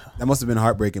 that must have been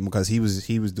heartbreaking because he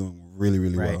was doing really,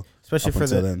 really well. Especially for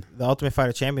the Ultimate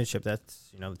Fighter Championship.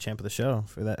 That's the champ of the show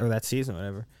for that or that season,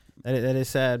 whatever. That is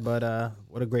sad, but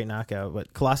what a great knockout.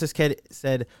 But Colossus Kid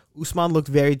said Usman looked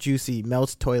very juicy,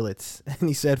 melts toilets, and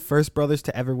he said first brothers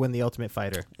to ever win the Ultimate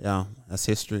Fighter. Yeah, that's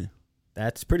history.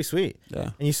 That's pretty sweet. Yeah,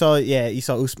 and you saw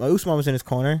Usman. Usman was in his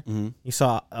corner. Mm-hmm. You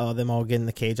saw them all get in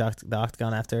the cage, the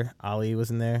octagon after Ali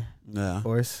was in there. Yeah, of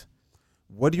course.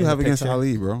 What do you have against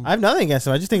Ali, bro? I have nothing against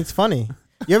him. I just think it's funny.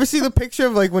 You ever see the picture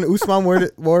of like when Usman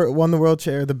won the world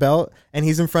chair, the belt, and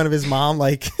he's in front of his mom,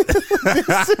 like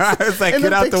it's like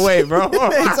get out the way, bro.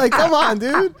 It's like, come on,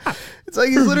 dude. It's like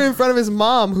he's literally in front of his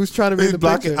mom, who's trying to be the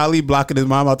picture. Ali blocking his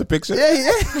mom out the picture.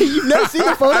 Yeah. You've never seen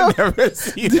the photo? I've never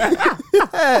seen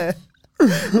that.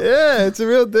 Yeah, it's a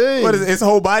real thing. What is it? His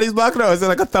whole body's blocking her? Or is it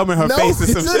like a thumb in her face or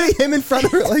some literally shit? him in front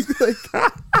of her, like.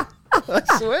 I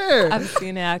swear. I've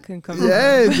seen it. I couldn't come.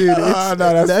 Yeah, dude.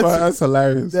 That's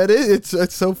hilarious. That is.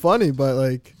 It's so funny, but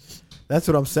like, that's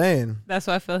what I'm saying. That's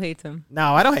why Phil hates him.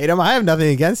 No, I don't hate him. I have nothing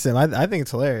against him. I think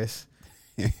it's hilarious.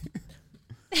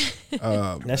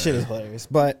 That shit is hilarious.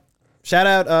 But shout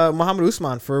out Muhammad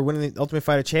Usman for winning the Ultimate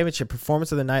Fighter Championship,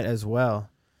 performance of the night as well.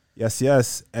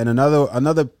 Yes. And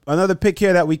another pick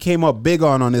here that we came up big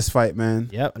on this fight, man.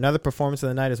 Yep, another performance of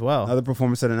the night as well. Another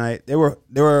performance of the night. There were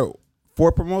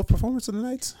 4 performance of the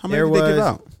nights. How many did they give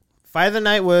out? Fight of the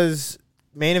night was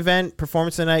main event,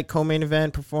 performance of the night, co-main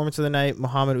event, performance of the night,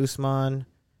 Muhammad Usman,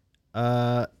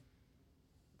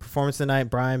 performance of the night,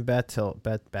 Brian Battle.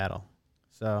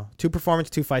 So 2 performance,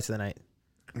 2 fights of the night.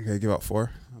 Okay, give out 4.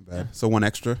 Not bad. So 1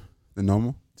 extra than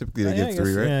normal. Typically they give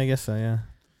 3, right? Yeah, I guess so. Yeah.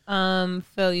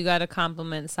 Phil, you got a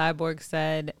compliment. Cyborg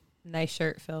said, "Nice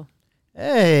shirt, Phil."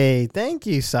 Hey, thank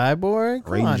you, Cyborg.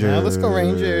 Come on now. Let's go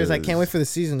Rangers. I can't wait for the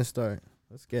season to start.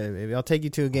 Let's get it, baby. I'll take you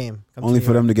to a game. Only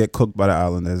for them to get cooked by the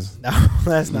Islanders. No,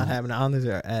 that's not happening. The Islanders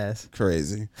are ass.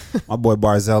 Crazy. My boy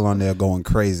Barzell on there going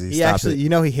crazy. He actually,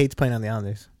 he hates playing on the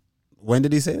Islanders. When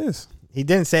did he say this? He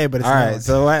didn't say it, but it's all right.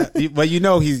 So, but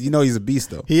he's a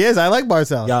beast though. He is. I like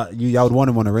Barzell. Y'all would want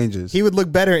him on the Rangers. He would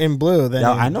look better in blue than.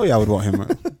 I know y'all would want him,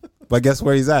 but guess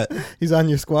where he's at? He's on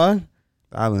your squad.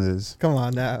 The Islanders. Come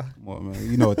on now. Come on,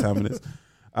 man. You know what time it is.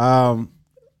 But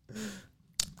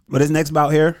his next bout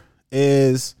here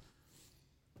is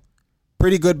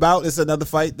pretty good bout. It's another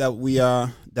fight that we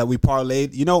that we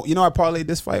parlayed. You know, I parlayed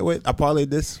this fight with. I parlayed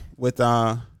this with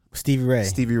Stevie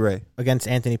Ray against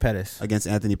Anthony Pettis.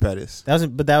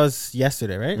 That was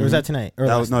yesterday, right? Or was that tonight? Or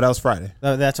that was Friday.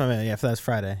 That's what I meant. Yeah, that was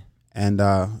Friday. And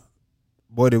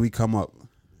boy, did we come up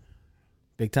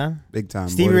big time.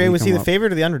 Stevie Ray, was he the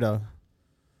favorite or the underdog?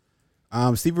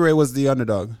 Stevie Ray was the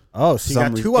underdog. Oh, so you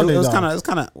got two underdogs. It was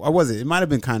kind of. What was it? It might have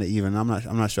been kind of even. I'm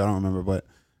not sure. I don't remember, but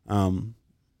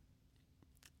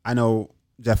I know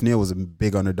Jeff Neal was a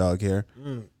big underdog here.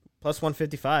 Plus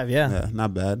 155. Yeah,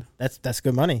 not bad. That's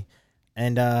good money.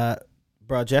 And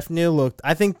bro, Jeff Neal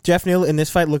I think Jeff Neal in this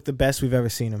fight looked the best we've ever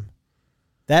seen him.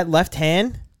 That left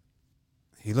hand,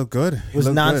 he looked good. Was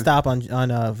nonstop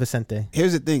on Vicente.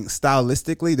 Here's the thing,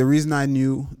 stylistically, the reason I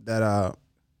knew that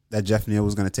Jeff Neal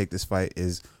was going to take this fight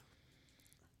is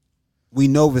we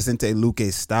know Vicente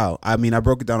Luque's style. I mean, I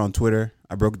broke it down on Twitter.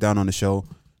 I broke it down on the show.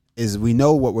 Is we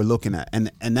know what we're looking at.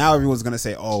 And now everyone's going to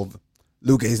say, oh,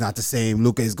 Luque's not the same.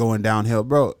 Luque's going downhill.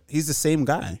 Bro, he's the same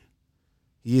guy.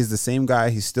 He is the same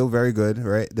guy. He's still very good,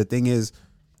 right? The thing is,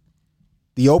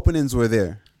 the openings were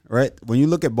there, right? When you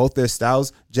look at both their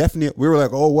styles, Jeff Neal, we were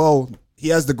like, oh, well, he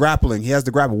has the grappling.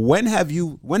 When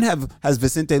has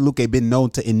Vicente Luque been known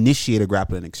to initiate a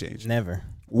grappling exchange? Never.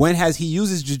 When has he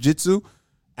used his jiu-jitsu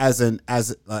as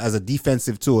a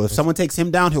defensive tool? If someone takes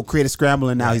him down, he'll create a scramble,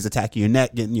 and now he's attacking your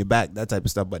neck, getting your back, that type of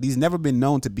stuff. But he's never been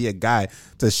known to be a guy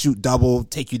to shoot double,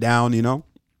 take you down, you know?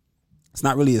 It's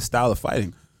not really a style of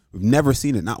fighting. We've never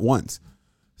seen it, not once.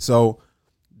 So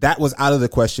that was out of the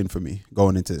question for me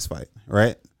going into this fight,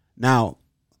 right? Now,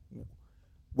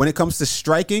 when it comes to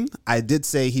striking, I did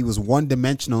say he was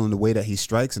one-dimensional in the way that he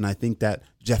strikes, and I think that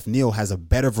Jeff Neal has a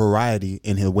better variety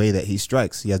in the way that he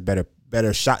strikes. He has better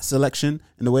shot selection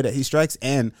in the way that he strikes,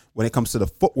 and when it comes to the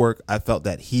footwork, I felt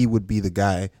that he would be the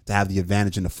guy to have the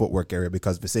advantage in the footwork area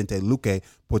because Vicente Luque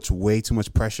puts way too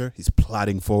much pressure. He's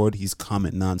plodding forward. He's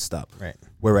coming nonstop. Right.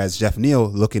 Whereas Jeff Neal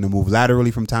looking to move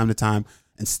laterally from time to time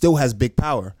and still has big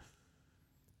power.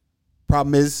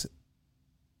 Problem is,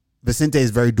 Vicente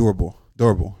is very durable,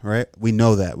 right? We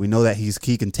know that. We know that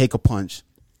he can take a punch,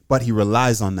 but he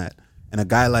relies on that. And a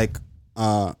guy like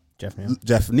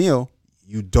Jeff Neal,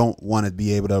 you don't want to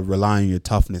be able to rely on your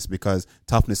toughness because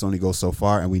toughness only goes so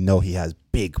far, and we know he has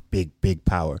big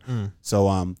power.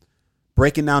 So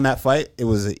breaking down that fight, it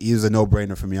was a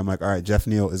no-brainer for me. I'm like, all right, Jeff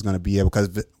Neal is going to be able,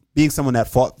 because being someone that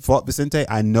fought Vicente,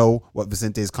 I know what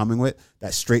Vicente is coming with.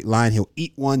 That straight line, he'll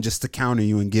eat one just to counter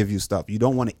you and give you stuff. You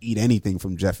don't want to eat anything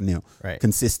from Jeff Neal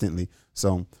consistently.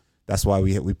 So that's why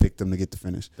we picked him to get the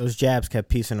finish. Those jabs kept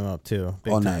piecing him up too.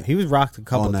 Big all time. night. He was rocked a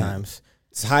couple times.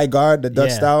 It's high guard, the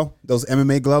Dutch style. Those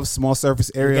MMA gloves, small surface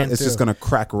area. It's just gonna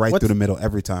crack right through the middle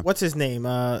every time. What's his name?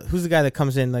 Who's the guy that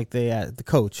comes in like the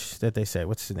coach that they say?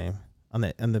 What's his name on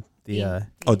the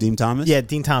Dean Thomas? Yeah,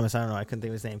 Dean Thomas. I don't know. I couldn't think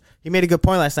of his name. He made a good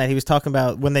point last night. He was talking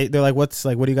about when they're like, what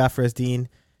do you got for us, Dean?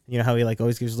 You know how he like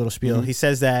always gives a little spiel. Mm-hmm. He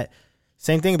says that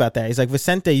same thing about that. He's like,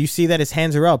 Vicente, you see that his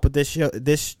hands are up, but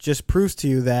this just proves to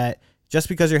you that just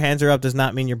because your hands are up does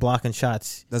not mean you're blocking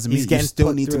shots. Doesn't mean you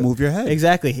still need to move your head.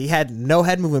 Exactly. He had no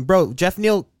head movement. Bro, Jeff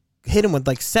Neal hit him with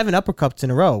like 7 uppercuts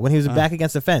in a row when he was back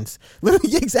against the fence.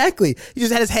 Literally, exactly. He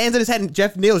just had his hands on his head, and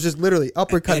Jeff Neal's just literally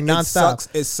uppercutting nonstop.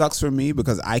 It sucks for me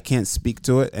because I can't speak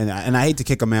to it, and I hate to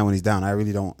kick a man when he's down. I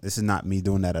really don't. This is not me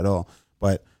doing that at all.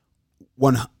 But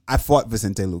when I fought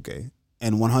Vicente Luque,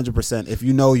 and 100%, if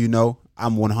you know, you know,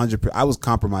 I'm 100%. I was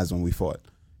compromised when we fought.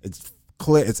 It's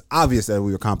clear. It's obvious that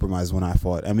we were compromised when I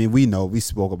fought. I mean, we know. We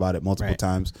spoke about it multiple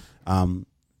times.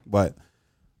 But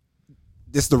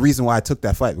this is the reason why I took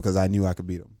that fight, because I knew I could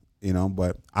beat him, you know.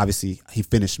 But obviously, he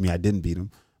finished me. I didn't beat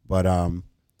him, but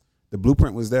the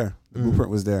blueprint was there. Blueprint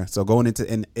was there. So going into,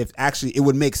 and if actually, it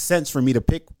would make sense for me to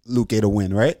pick Luque to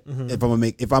win, right?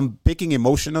 Mm-hmm. If I'm picking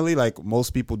emotionally, like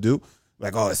most people do,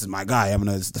 like, oh, this is my guy.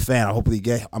 It's the fan.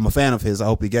 I'm a fan of his. I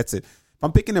hope he gets it. If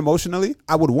I'm picking emotionally,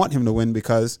 I would want him to win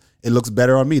because it looks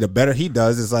better on me. The better he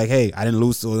does, it's like, hey, I didn't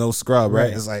lose to no scrub,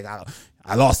 right? It's like,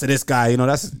 I lost to this guy, you know.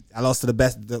 I lost to the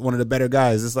best, one of the better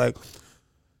guys. It's like,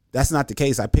 that's not the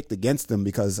case. I picked against him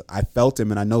because I felt him,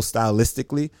 and I know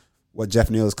stylistically what Jeff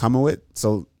Neal is coming with.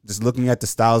 So just looking at the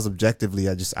styles objectively,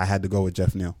 I had to go with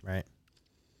Jeff Neal. Right.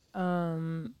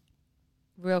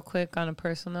 Real quick on a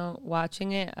personal note,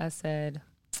 watching it, I said,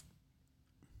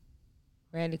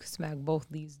 Randy could smack both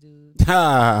these dudes.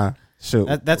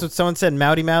 Shoot. That's what someone said.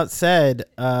 Mouty Mout said,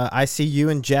 I see you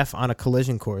and Jeff on a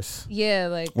collision course. Yeah,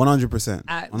 like 100%.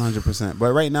 100%.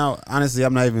 But right now, honestly,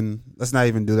 let's not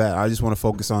even do that. I just want to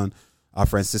focus on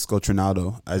Francisco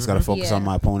Trinaldo. I just got to focus on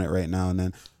my opponent right now, and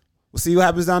then we'll see what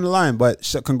happens down the line. But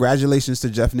congratulations to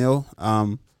Jeff Neal.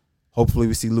 Hopefully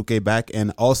we see Luque back.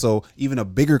 And also, even a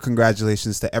bigger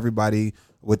congratulations to everybody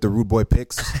with the Rude Boy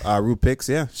picks. Rude picks,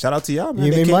 yeah. Shout out to y'all, man.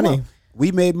 You They made came money. up.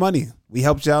 We made money. We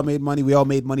helped y'all, made money. We all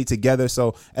made money together.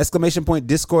 So !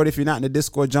 Discord. If you're not in the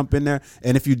Discord, jump in there.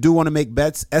 And if you do want to make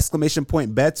bets, ! Bets or !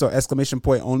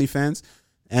 OnlyFans.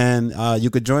 And you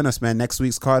could join us, man, next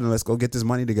week's card, and let's go get this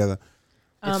money together.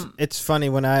 It's funny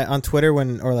when on Twitter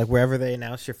or like wherever they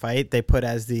announce your fight, they put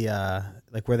as the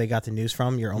like where they got the news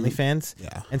from, your OnlyFans.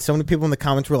 Yeah. And so many people in the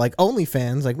comments were like,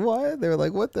 OnlyFans? Like, what? They were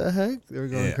like, what the heck? They were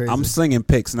going crazy. I'm slinging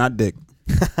picks, not dick.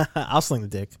 I'll sling the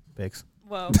dick. Pics.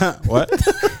 Whoa. What?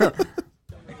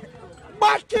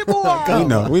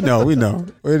 We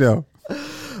know.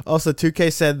 Also,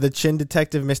 2K said the chin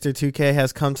detective, Mr. 2K,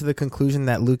 has come to the conclusion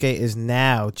that Luque is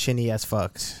now chinny as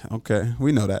fuck. Okay,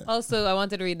 we know that. Also, I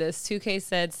wanted to read this. 2K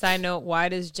said, side note, why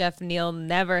does Jeff Neal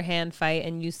never hand fight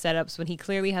and use setups when he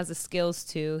clearly has the skills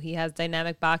to? He has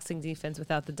dynamic boxing defense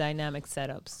without the dynamic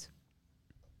setups.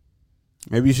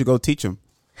 Maybe you should go teach him.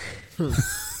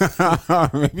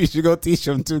 Maybe you should go teach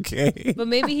him 2K. But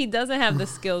maybe he doesn't have the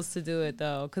skills to do it,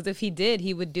 though. Because if he did,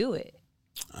 he would do it.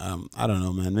 I don't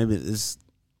know, man. Maybe it's...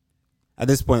 At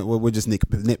this point, we're just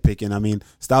nitpicking. I mean,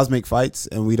 Styles make fights,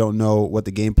 and we don't know what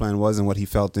the game plan was and what he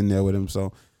felt in there with him.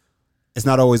 So it's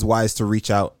not always wise to reach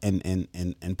out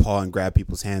and paw and grab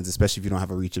people's hands, especially if you don't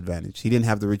have a reach advantage. He didn't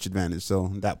have the reach advantage,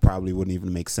 so that probably wouldn't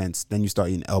even make sense. Then you start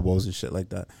eating elbows and shit like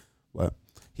that. But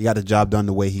he got the job done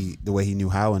the way he knew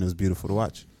how, and it was beautiful to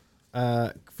watch.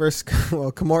 First,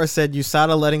 Kimura said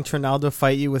USADA letting Trinaldo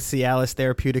fight you with Cialis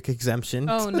therapeutic exemption.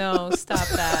 Oh, no. Stop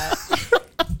that.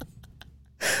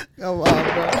 Come on,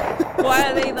 bro.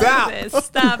 Why are they like this?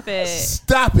 Stop it.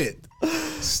 Stop it.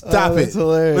 Stop it. That's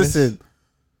hilarious. Listen.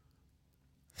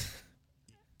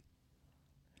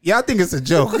 Y'all think it's a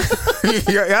joke.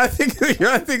 y'all think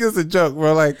it's a joke,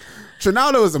 bro. Like,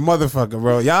 Trinaldo is a motherfucker,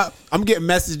 bro. Y'all, I'm getting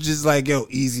messages like, yo,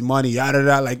 easy money, yada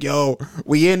yada. Like, yo,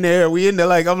 we in there.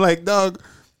 Like, I'm like, dog,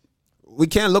 we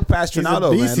can't look past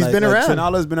Trinaldo, man. He's been around.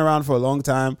 Trinaldo's been around for a long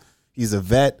time. He's a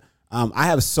vet. I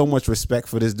have so much respect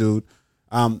for this dude.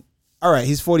 All right,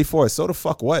 he's 44. So the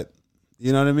fuck what?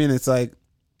 You know what I mean? It's like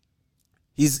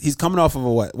he's coming off of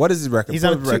a what? What is his record? He's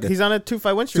on a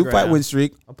 2-fight win streak. Win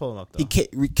streak. I'll pull him up though.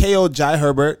 He KO'd Jai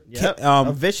Herbert. Yep.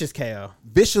 A vicious KO.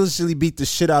 Viciously beat the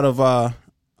shit out of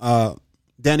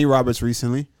Danny Roberts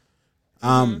recently.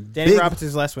 Danny Roberts'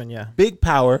 his last win, yeah. Big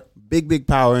power, big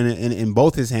power in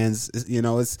both his hands. You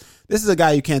know, this is a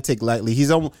guy you can't take lightly.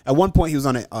 He's at one point he was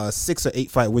on a 6 or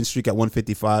 8 fight win streak at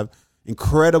 155.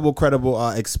 Incredible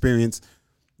experience.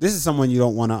 This is someone you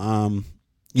don't want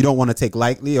to take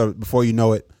lightly, or before you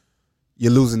know it,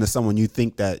 you're losing to someone you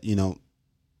think that you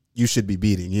should be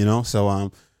beating.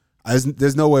 So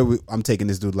there's no way I'm taking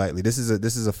this dude lightly. This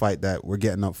is a fight that we're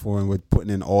getting up for, and we're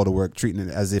putting in all the work, treating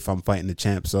it as if I'm fighting the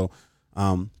champ. So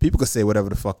people could say whatever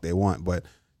the fuck they want, but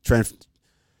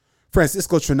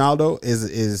Francisco Trinaldo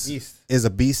is a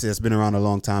beast that's been around a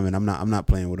long time, and I'm not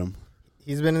playing with him.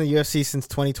 He's been in the UFC since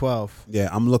 2012. Yeah,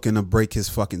 I'm looking to break his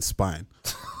fucking spine.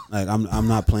 Like I'm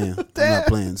not playing. I'm not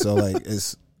playing. So like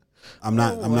I'm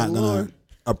not gonna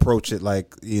approach it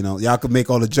like, y'all could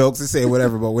make all the jokes and say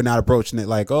whatever, but we're not approaching it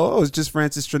like, oh, it's just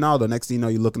Francis Trinaldo. Next thing you know,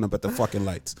 you're looking up at the fucking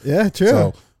lights. Yeah, true.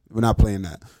 So we're not playing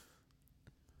that.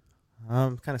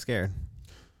 I'm kind of scared.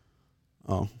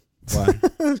 Oh, why?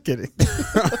 I'm kidding.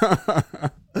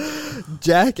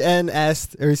 Jack N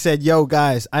asked, or he said, yo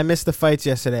guys, I missed the fights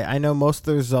yesterday. I know most of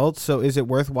the results, so is it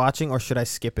worth watching or should I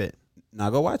skip it? Nah,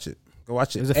 go watch it.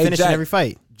 There's a finish in every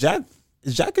fight.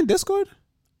 Is Jack in Discord?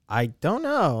 I don't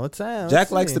know.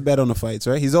 Jack likes to bet on the fights,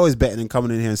 right? He's always betting and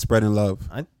coming in here and spreading love.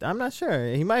 I'm not sure.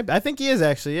 He might. I think he is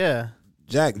actually. Yeah.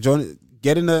 Jack,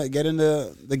 get in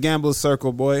the gamble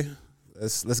circle, boy.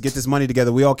 Let's get this money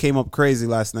together. We all came up crazy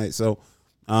last night, so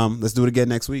let's do it again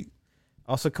next week.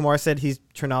 Also, Kamar said he's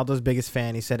Trinaldo's biggest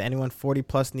fan. He said anyone 40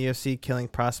 plus in the UFC killing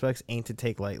prospects ain't to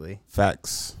take lightly.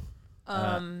 Facts.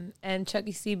 And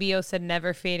Chucky CBO said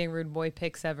never fading Rude Boy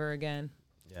picks ever again.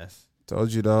 Yes.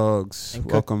 Told you, dogs. And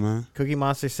Welcome, man. Cookie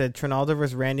Monster said Trinaldo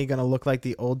versus Randy gonna look like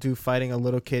the old dude fighting a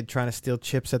little kid trying to steal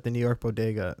chips at the New York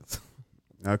bodega.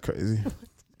 Not crazy.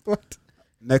 What?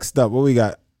 Next up, what we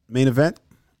got? Main event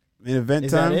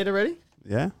Is time? that it already?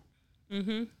 Yeah.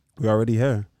 Mm-hmm. We already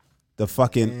here. This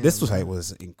fight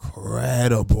was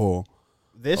incredible.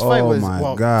 This fight was,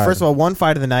 God. First of all, one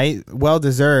fight of the night. Well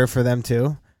deserved for them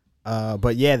too.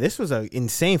 But yeah, this was an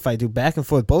insane fight, dude. Back and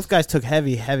forth. Both guys took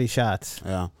heavy shots.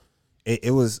 Yeah.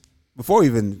 It was, before we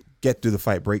even get through the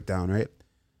fight breakdown, right?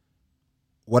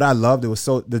 What I loved,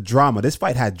 the drama. This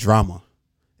fight had drama.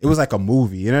 It was like a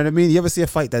movie. You know what I mean? You ever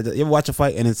watch a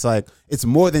fight and it's like, it's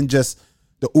more than just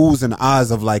the oohs and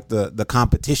ahs of like the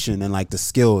competition and like the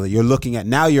skill you're looking at.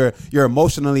 Now you're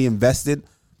emotionally invested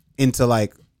into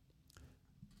like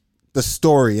the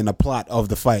story and the plot of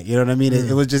the fight. You know what I mean?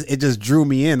 It just drew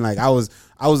me in. Like I was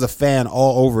a fan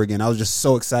all over again. I was just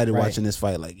so excited watching this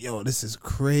fight. Like, yo, this is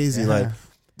crazy. Like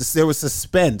there was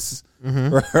suspense.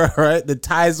 Right? The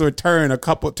tides were turned a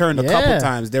couple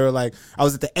times. They were like, I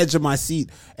was at the edge of my seat.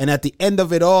 And at the end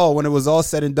of it all, when it was all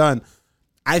said and done,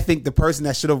 I think the person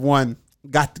that should have won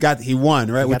he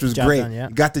won, right? Which was great.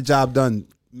 Done, got the job done.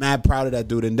 Mad proud of that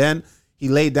dude. And then he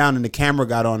laid down and the camera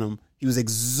got on him. He was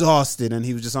exhausted and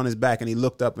he was just on his back and he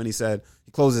looked up and he said,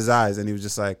 he closed his eyes and he was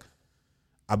just like,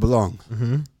 I belong.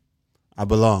 I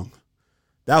belong.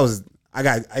 I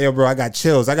got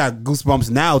chills. I got goosebumps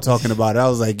now talking about it. I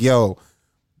was like, yo,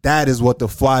 that is what the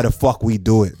fuck we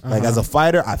do it. Like as a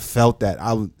fighter, I felt that.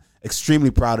 I was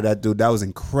extremely proud of that dude. That was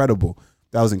incredible.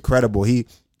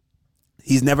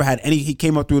 He's never had he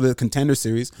came up through the Contender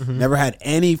Series, never had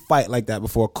any fight like that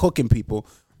before, cooking people.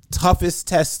 Toughest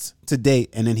test to date,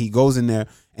 and then he goes in there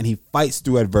and he fights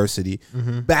through adversity,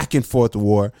 back and forth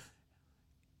war,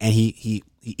 and he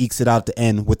ekes it out at the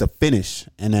end with a finish,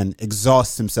 and then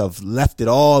exhausts himself, left it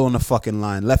all on the fucking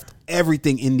line, left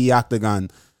everything in the octagon,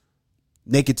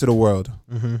 naked to the world.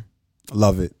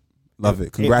 Love it.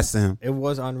 Congrats to him. It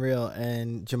was unreal.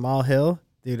 And Jamal Hill,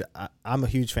 dude, I'm a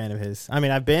huge fan of his. I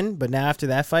mean, I've been, but now after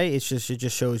that fight, it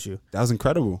just shows you. That was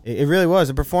incredible. It really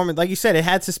was a performance. Like you said, it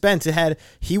had suspense.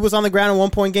 He was on the ground at one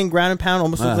point getting ground and pound,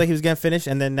 almost looked like he was getting finished,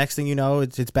 and then next thing you know,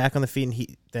 it's back on the feet,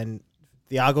 and then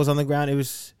Thiago's on the ground.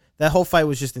 That whole fight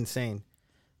was just insane.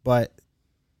 But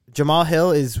Jamal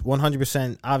Hill is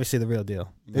 100% obviously the real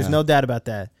deal. There's no doubt about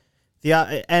that.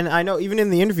 And I know even in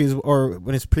the interviews or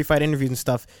when his pre-fight interviews and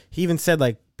stuff, he even said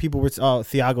like people were, oh,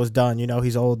 Thiago's done. You know,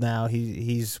 he's old now.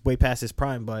 He's way past his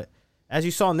prime. But as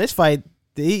you saw in this fight,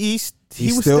 he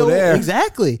was still there.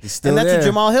 Exactly. He's still and that's there. what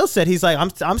Jamal Hill said. He's like,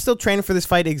 I'm still training for this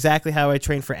fight exactly how I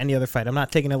train for any other fight. I'm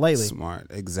not taking it lightly. Smart.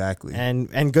 Exactly.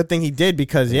 And good thing he did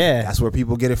because, that's where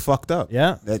people get it fucked up.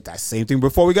 Yeah. That same thing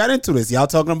before we got into this. Y'all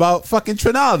talking about fucking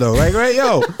Trinaldo. Like, right?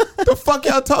 Yo, what the fuck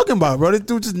y'all talking about, bro? This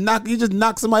dude just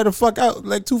knocked somebody the fuck out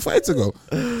like 2 fights ago.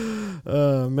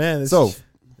 Man.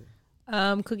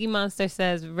 Cookie Monster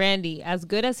says, Randy, as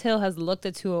good as Hill has looked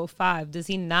at 205, does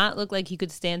he not look like he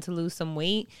could stand to lose some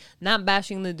weight? Not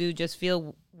bashing the dude, just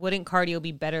feel, wouldn't cardio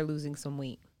be better losing some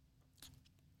weight?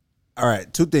 All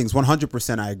right, 2 things.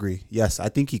 100% I agree. Yes, I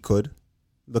think he could.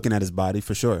 Looking at his body,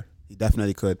 for sure. He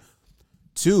definitely could.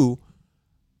 2,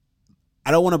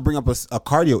 I don't want to bring up a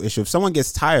cardio issue. If someone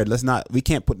gets tired, we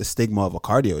can't put the stigma of a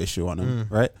cardio issue on him,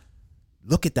 right?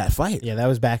 Look at that fight. Yeah, that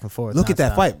was back and forth. Look at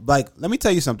that fight. Like, let me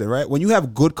tell you something, right? When you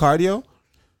have good cardio,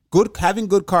 having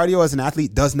good cardio as an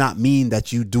athlete does not mean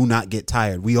that you do not get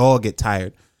tired. We all get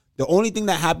tired. The only thing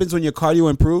that happens when your cardio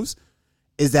improves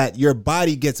is that your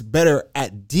body gets better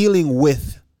at dealing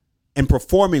with and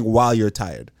performing while you're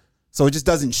tired. So it just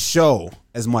doesn't show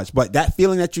as much. But that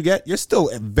feeling that you get, you're still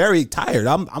very tired.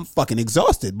 I'm fucking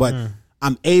exhausted, but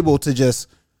I'm able to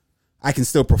I can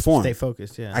still perform. Stay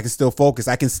focused, yeah. I can still focus.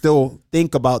 I can still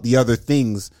think about the other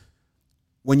things.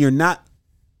 When you're not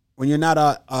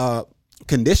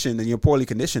conditioned and you're poorly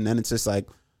conditioned, then it's just like,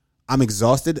 I'm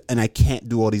exhausted and I can't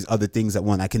do all these other things at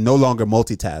once. I can no longer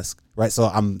multitask, right?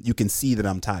 So you can see that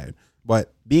I'm tired.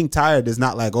 But being tired is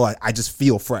not like, oh, I just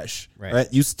feel fresh, right?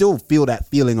 You still feel that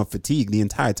feeling of fatigue the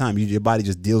entire time. Your body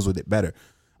just deals with it better.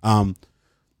 And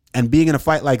being in a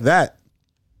fight like that,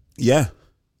 yeah.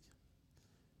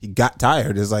 He got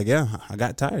tired. It's like, yeah, I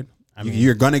got tired. I mean,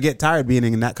 you're going to get tired being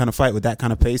in that kind of fight with that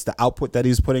kind of pace, the output that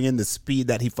he's putting in, the speed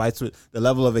that he fights with, the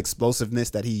level of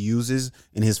explosiveness that he uses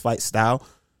in his fight style.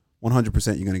 100%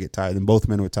 you're going to get tired. And both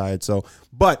men were tired. So,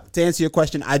 but to answer your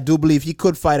question, I do believe he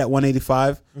could fight at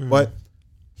 185, but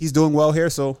he's doing well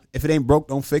here. So if it ain't broke,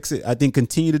 don't fix it. I think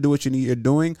continue to do what you're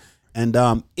doing. And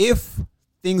if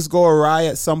things go awry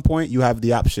at some point, you have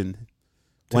the option.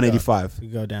 185. You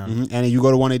go down. And then you go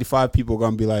to 185, people are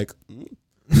going to be like,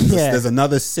 there's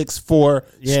another 6'4"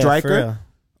 striker.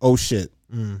 Oh, shit.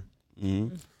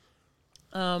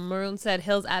 Maroon said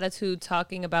Hill's attitude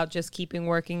talking about just keep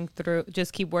working through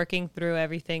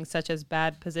everything, such as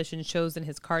bad position, shows in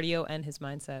his cardio and his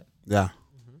mindset. Yeah.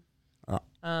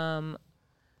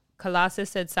 Colossus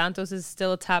said Santos is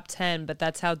still a top 10, but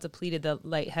that's how depleted the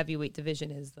light heavyweight division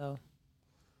is, though.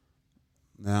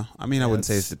 Yeah, I mean, I wouldn't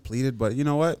say it's depleted, but you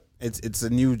know what? It's a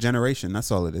new generation.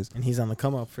 That's all it is. And he's on the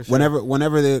come up for sure.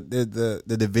 Whenever the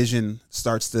division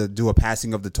starts to do a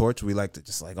passing of the torch, we like to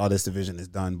just like, oh, this division is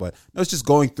done. But no, it's just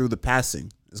going through the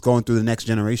passing. It's going through the next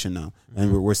generation now,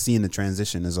 and we're seeing the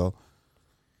transition is all.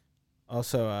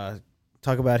 Also,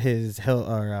 talk about his Hill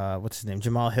or what's his name,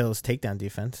 Jamal Hill's takedown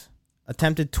defense.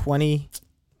 Attempted 20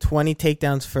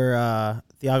 takedowns for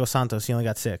Thiago Santos. He only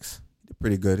got 6. He did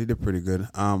pretty good.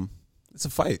 It's a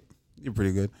fight. He did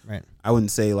pretty good. Right. I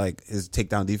wouldn't say like his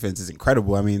takedown defense is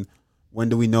incredible. I mean,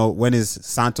 when is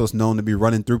Santos known to be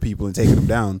running through people and taking them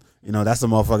down? You know, that's the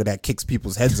motherfucker that kicks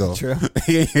people's heads off. True.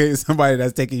 Somebody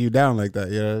that's taking you down like that.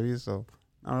 You know what I mean? So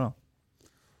I don't know.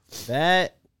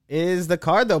 That is the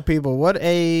card, though, people. What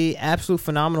a absolute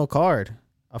phenomenal card.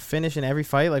 A finish in every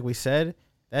fight, like we said.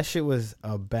 That shit was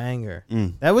a banger.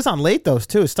 That was on late, though,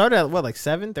 too. It started at, what, like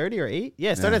 7:30 or 8?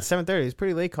 Yeah, it started at 7:30. It's a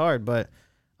pretty late card, but,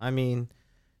 I mean,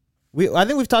 I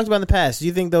think we've talked about in the past. Do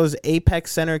you think the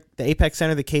apex center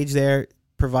of the cage there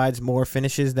provides more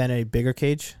finishes than a bigger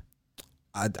cage?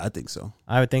 I think so.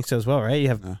 I would think so as well, right? You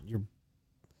have your,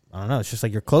 I don't know. It's just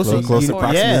like you're closer. Close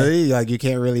proximity. Yeah. Like you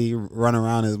can't really run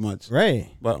around as much, right?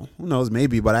 But who knows?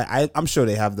 Maybe. But I'm sure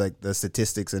they have like the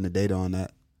statistics and the data on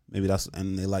that. Maybe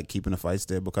and they like keeping the fights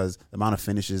there because the amount of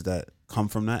finishes that come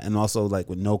from that, and also like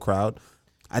with no crowd.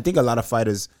 I think a lot of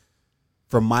fighters,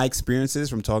 from my experiences,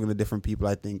 from talking to different people,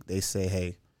 I think they say,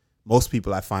 hey, most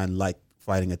people I find like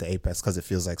fighting at the Apex because it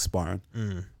feels like sparring.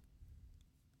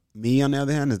 Me, on the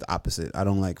other hand, is the opposite. I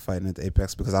don't like fighting at the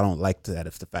Apex because I don't like that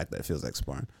if the fact that it feels like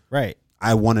sparring. Right.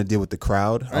 I want to deal with the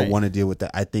crowd. Right. I want to deal with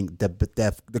that. I think that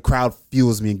the crowd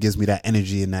fuels me and gives me that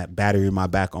energy and that battery in my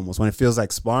back almost. When it feels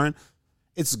like sparring,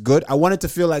 it's good. I want it to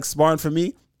feel like sparring for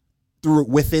me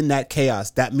within that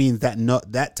chaos. That means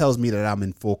that tells me that I'm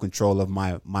in full control of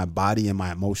my body and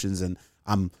my emotions, and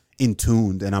I'm in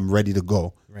tuned and I'm ready to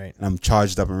go. Right. And I'm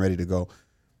charged up and ready to go.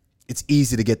 It's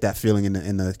easy to get that feeling in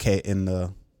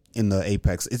the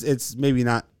Apex. It's maybe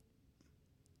not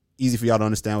easy for y'all to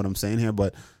understand what I'm saying here,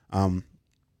 but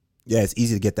yeah, it's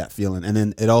easy to get that feeling. And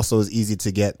then it also is easy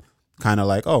to get kind of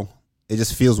like, oh, it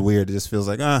just feels weird. It just feels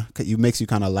like, it makes you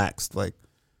kind of lax. Like,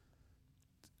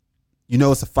 you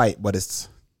know, it's a fight, but it's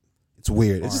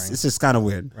weird. It's just kind of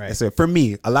weird. Right. So for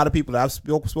me, a lot of people that I've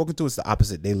spoken to, it's the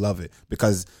opposite. They love it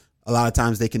because a lot of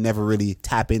times they can never really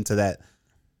tap into that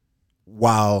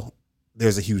while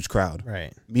there's a huge crowd.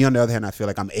 Right. Me, on the other hand, I feel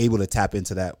like I'm able to tap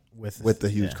into that with the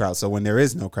huge crowd. So when there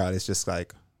is no crowd, it's just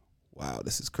like, wow,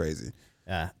 this is crazy.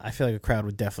 Yeah, I feel like a crowd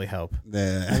would definitely help.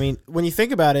 Yeah. I mean, when you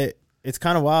think about it, it's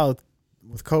kind of wild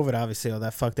with COVID, obviously,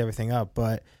 that fucked everything up.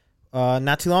 But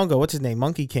not too long ago, what's his name?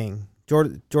 Monkey King,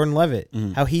 Jordan Levitt,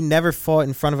 how he never fought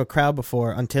in front of a crowd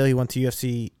before until he went to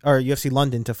UFC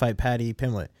London to fight Paddy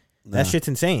Pimblett. That shit's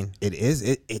insane. It is.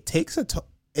 It takes a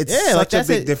it's such a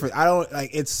big difference. I don't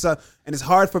like it's and it's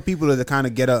hard for people to kind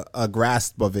of get a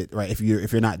grasp of it, right? If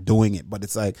you're not doing it, but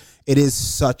it's like it is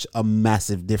such a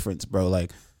massive difference, bro.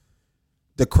 Like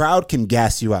the crowd can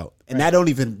gas you out, and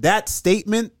that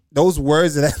statement, those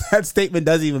words, that statement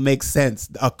doesn't even make sense.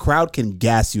 A crowd can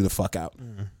gas you the fuck out.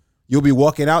 You'll be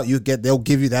walking out, they'll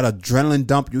give you that adrenaline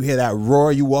dump. You hear that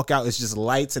roar, you walk out, it's just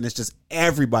lights, and it's just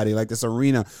everybody like this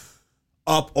arena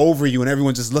up over you, and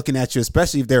everyone's just looking at you,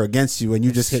 especially if they're against you, and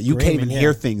you just hear, you can't even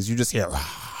hear things. You just hear,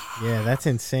 yeah, that's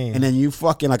insane. And then you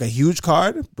fucking like a huge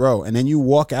card, bro, and then you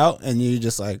walk out and you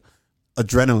just like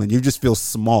adrenaline. You just feel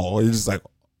small. You're just like,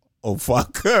 oh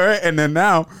fuck, all right. And then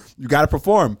now you got to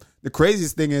perform. The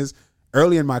craziest thing is,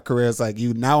 early in my career, it's like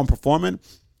now I'm performing.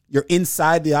 You're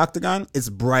inside the octagon. It's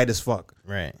bright as fuck.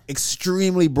 Right.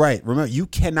 Extremely bright. Remember, you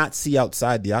cannot see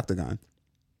outside the octagon.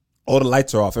 All the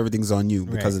lights are off. Everything's on you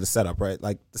because of the setup, right?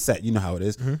 Like the set, you know how it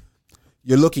is.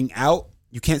 You're looking out.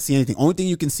 You can't see anything. Only thing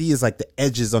you can see is like the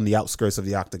edges on the outskirts of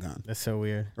the octagon. That's so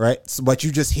weird. Right? So, but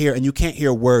you just hear, and you can't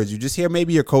hear words. You just hear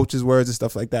maybe your coach's words and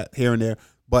stuff like that here and there.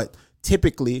 But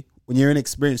typically, when you're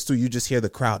inexperienced too, you just hear the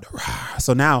crowd.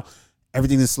 So now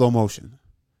everything's in slow motion.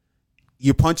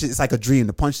 Your punch, it's like a dream.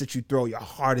 The punch that you throw, your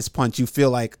hardest punch, you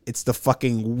feel like it's the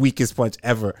fucking weakest punch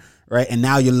ever, right? And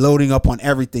now you're loading up on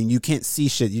everything. You can't see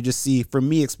shit. You just see, for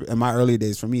me, in my early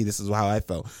days, for me, this is how I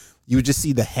felt. You would just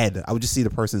see the head. I would just see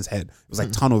the person's head. It was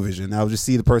like tunnel vision. I would just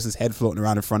see the person's head floating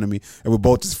around in front of me, and we're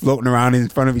both just floating around in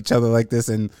front of each other like this,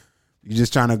 and you're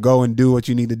just trying to go and do what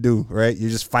you need to do, right? You're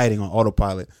just fighting on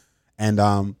autopilot.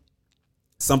 And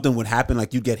something would happen,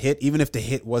 like you'd get hit, even if the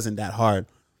hit wasn't that hard,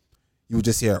 you would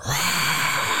just hear,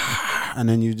 and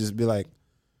then you just be like,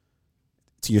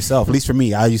 to yourself, at least for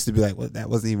me, I used to be like, well, that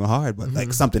wasn't even hard, but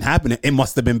like something happened, it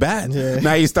must have been bad.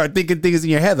 Now you start thinking things in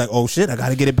your head like, oh shit, I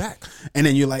gotta get it back. And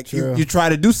then you're like, you try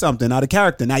to do something out of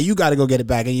character. Now you gotta go get it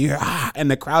back, and you hear, and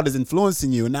the crowd is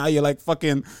influencing you, and now you're like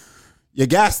fucking, you're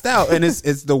gassed out, and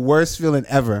it's the worst feeling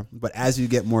ever. But as you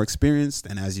get more experienced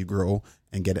and as you grow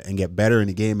and get better in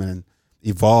the game and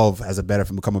evolve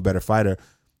become a better fighter,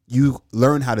 you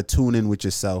learn how to tune in with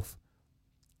yourself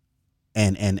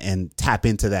and tap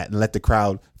into that and let the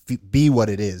crowd be what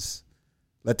it is.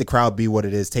 Let the crowd be what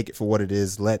it is. Take it for what it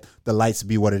is. Let the lights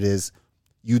be what it is.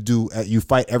 You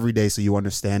fight every day so you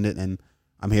understand it, and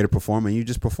I'm here to perform, and you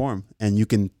just perform, and you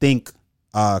can think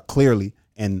clearly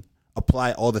and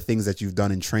apply all the things that you've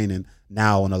done in training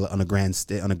now on a grand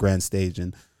stage,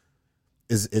 and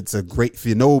it's a great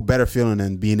feel. No better feeling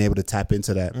than being able to tap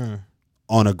into that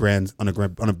on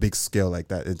a big scale like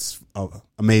that. It's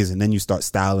amazing. Then you start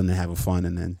styling and having fun,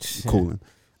 and then cooling.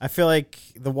 I feel like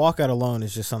the walkout alone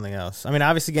is just something else. I mean,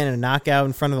 obviously getting a knockout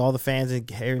in front of all the fans and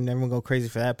hearing everyone go crazy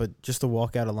for that, but just the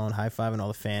walkout alone, high-fiving all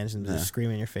the fans and just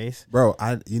screaming in your face. Bro,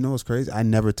 you know what's crazy? I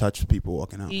never touched people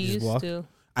walking out. You used to.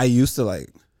 I used to, like,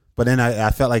 but then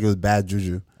I felt like it was bad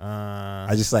juju.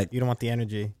 I just like, you don't want the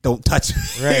energy. Don't touch me.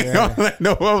 Right.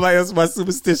 No, I'm like, that's my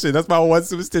superstition. That's my one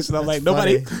superstition. I'm like,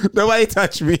 nobody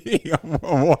touch me. I'm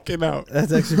walking out.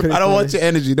 That's actually pretty I don't funny. want your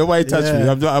energy. Nobody touch me.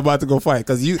 I'm about to go fight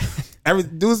because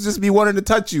dudes just be wanting to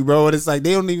touch you, bro. And it's like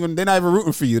they're not even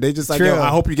rooting for you. They just like, yo, I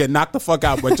hope you get knocked the fuck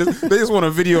out. But they just want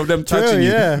a video of them touching you.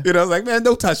 Yeah. You know, it's like, man,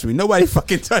 don't touch me. Nobody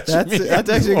fucking touch me. That's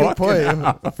actually a good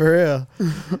point. For real.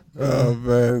 Oh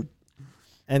man.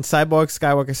 And Cyborg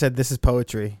Skywalker said, "This is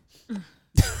poetry."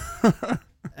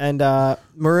 And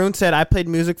Maroon said, "I played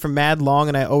music for mad long,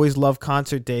 and I always loved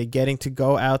concert day. Getting to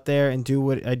go out there and do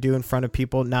what I do in front of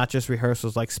people, not just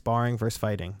rehearsals, like sparring versus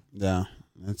fighting." Yeah,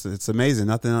 it's amazing.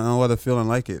 No other feeling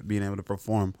like it. Being able to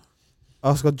perform.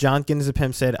 Also, John Guinness of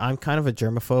Pimp said, "I'm kind of a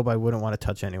germaphobe. I wouldn't want to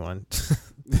touch anyone."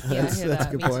 Yeah, I hear that.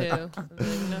 a good Me point. too.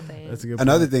 No thanks. That's a good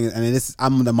Another point. thing, and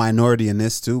I'm the minority in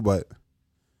this too, but.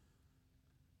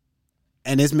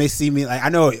 And this may see me like, I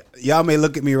know y'all may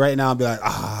look at me right now and be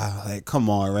like, come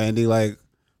on, Randy. Like,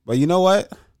 but you know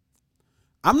what?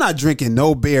 I'm not drinking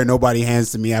no beer nobody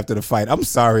hands to me after the fight. I'm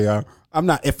sorry, y'all. I'm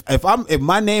not. If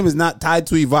my name is not tied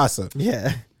to Ivasa,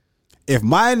 Yeah. if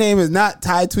my name is not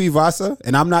tied to Ivasa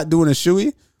and I'm not doing a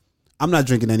shoey, I'm not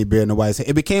drinking any beer nobody's.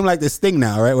 It became like this thing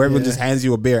now, right? Where everyone just hands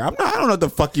you a beer. I don't know what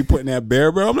the fuck you put in that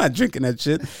beer, bro. I'm not drinking that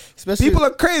shit. Especially people are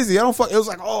crazy. I don't fuck. It was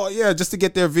like, oh yeah, just to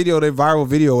get their viral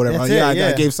video, or whatever. That's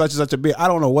I gave such and such a beer. I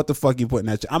don't know what the fuck you put in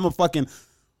that shit. I'm a fucking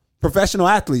professional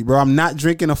athlete, bro. I'm not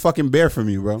drinking a fucking beer from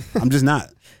you, bro. I'm just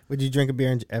not. Would you drink a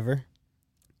beer ever?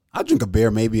 I'll drink a beer,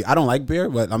 maybe. I don't like beer,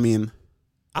 but I mean,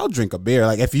 I'll drink a beer.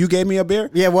 Like if you gave me a beer,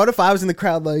 Yeah. What if I was in the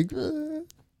crowd like?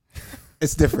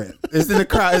 it's different. It's in the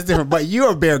crowd. It's different. But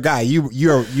you're a beer guy. You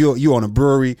own a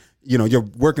brewery. You know, you're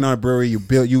working on a brewery.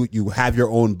 You have your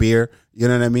own beer. You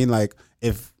know what I mean? Like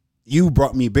if you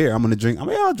brought me beer, I'm gonna drink.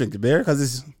 I'll drink the beer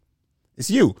because it's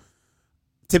you.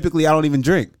 Typically, I don't even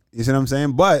drink. You see what I'm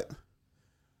saying? But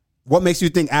what makes you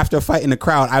think after a fight in the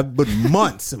crowd? I put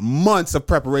months of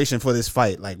preparation for this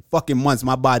fight. Like fucking months.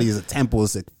 My body is a temple.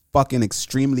 It's fucking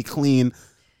extremely clean.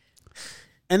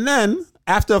 And then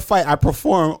after a fight, I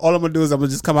perform. All I'm gonna do is I'm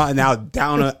gonna just come out and now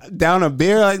down a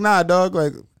beer. Like, nah, dog.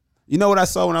 Like, you know what I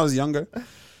saw when I was younger?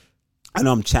 I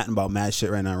know I'm chatting about mad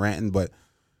shit right now, ranting, but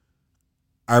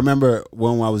I remember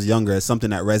when I was younger, it's something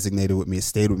that resonated with me. It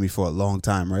stayed with me for a long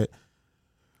time, right?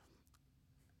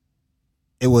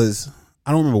 It was,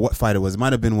 I don't remember what fight it was. It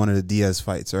might have been one of the Diaz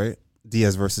fights, right?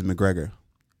 Diaz versus McGregor.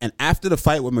 And after the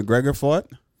fight with McGregor fought,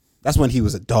 that's when he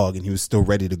was a dog and he was still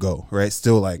ready to go, right?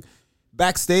 Still like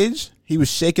backstage, he was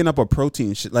shaking up a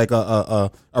protein shit, like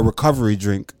a recovery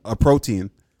drink, a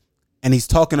protein, and he's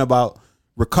talking about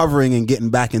recovering and getting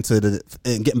back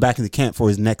into camp for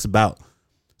his next bout.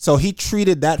 So he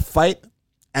treated that fight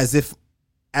as if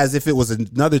it was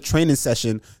another training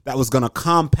session that was going to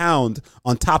compound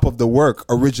on top of the work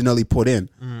originally put in.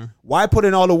 Why put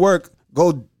in all the work,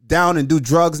 go down and do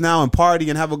drugs now and party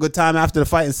and have a good time after the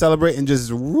fight and celebrate and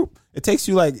just whoop? It takes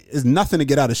you it's nothing to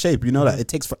get out of shape. You know that? It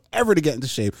takes forever to get into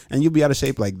shape, and you'll be out of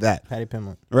shape like that. Patty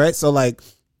Pimlet. Right? So like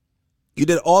you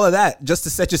did all of that just to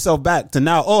set yourself back to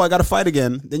now, I got to fight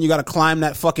again. Then you got to climb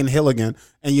that fucking hill again,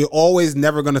 and you're always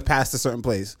never going to pass a certain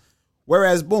place.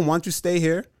 Whereas, boom, why don't you stay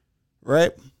here,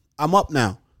 right? I'm up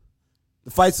now.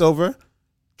 The fight's over.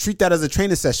 Treat that as a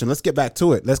training session. Let's get back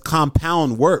to it. Let's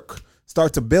compound work.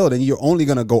 Start to build, and you're only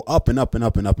going to go up and up and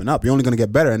up and up and up. You're only going to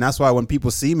get better, and that's why when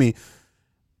people see me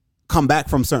come back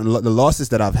from the losses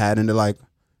that I've had, and they're like,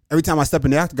 every time I step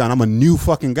in the octagon, I'm a new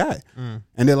fucking guy. And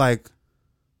they're like,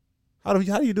 how do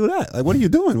you do that? Like, what are you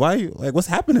doing? Why are you like, what's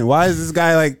happening? Why is this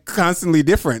guy like constantly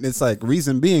different? It's like,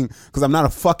 reason being, because I'm not a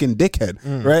fucking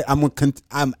dickhead, right?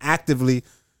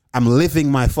 I'm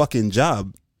living my fucking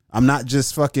job. I'm not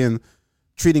just fucking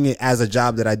treating it as a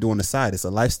job that I do on the side. It's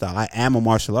a lifestyle. I am a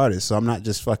martial artist, so I'm not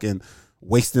just fucking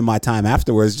wasting my time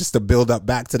afterwards just to build up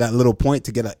back to that little point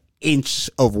to get an inch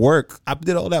of work. I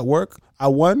did all that work. I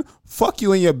won. Fuck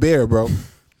you and your beer, bro.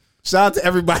 Shout out to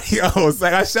everybody else.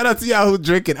 Like, I shout out to y'all who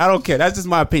drinking. I don't care. That's just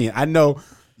my opinion. I know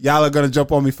y'all are gonna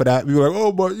jump on me for that. Be like,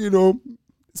 oh, but you know,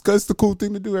 it's because it's the cool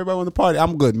thing to do. Everybody want to party.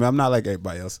 I'm good, man. I'm not like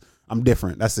everybody else. I'm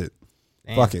different. That's it.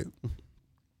 Damn. Fuck it.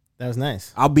 That was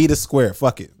nice. I'll be the square.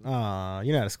 Fuck it. Aw,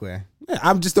 you're not a square. Yeah,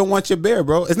 I just don't want your beer,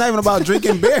 bro. It's not even about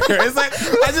drinking beer. It's like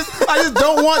I just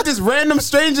don't want this random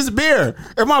stranger's beer.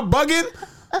 Am I bugging?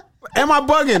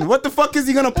 What the fuck is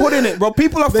he gonna put in it, bro?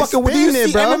 People are fucking with. Do you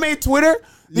see MMA Twitter?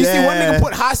 Do you see one nigga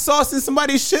put hot sauce in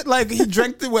somebody's shit? Like he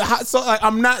drank it with hot sauce. Like,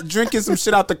 I'm not drinking some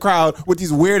shit out the crowd with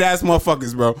these weird ass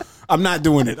motherfuckers, bro. I'm not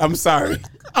doing it. I'm sorry.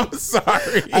 I'm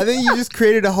sorry. I think you just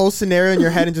created a whole scenario in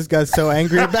your head and just got so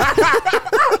angry about it.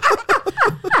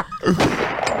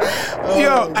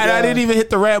 I didn't even hit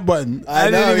the rant button.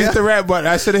 I didn't even hit the rant button.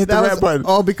 I should have hit the rant button.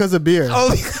 All because of beer. All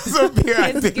because of beer.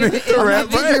 I didn't hit the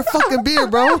rant button. Your fucking beer,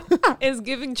 bro. It's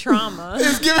giving trauma.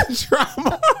 It's giving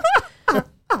trauma.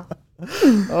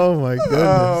 Oh my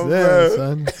goodness,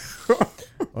 son.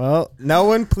 Well, no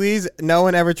one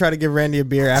ever try to give Randy a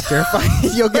beer after a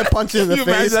fight. You'll get punched in the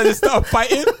face. I just start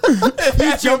fighting. You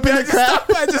jump in the crowd.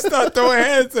 I just start throwing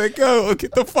hands like, yo,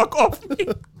 get the fuck off me.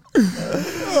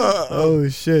 Oh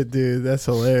shit, dude, that's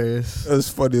hilarious. That's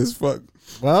funny as fuck.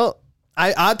 Well,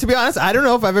 I to be honest, I don't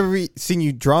know if I've ever seen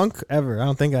you drunk ever. I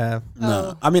don't think I have.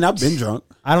 No, I mean I've been drunk.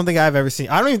 I don't even think I've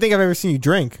ever seen you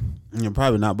drink. Yeah,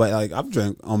 probably not, but like I've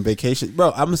drank on vacation,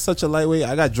 bro. I'm such a lightweight.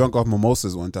 I got drunk off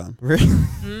mimosas one time. Really?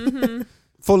 Mm-hmm.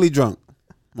 Fully drunk,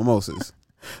 mimosas.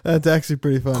 That's actually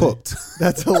pretty funny. Cooked.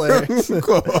 That's hilarious. When's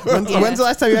the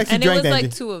last time you actually and drank? And it was Andy?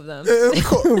 like 2 of them.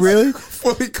 Really?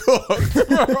 Fully cooked.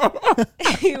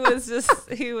 He was.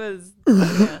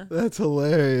 Yeah. That's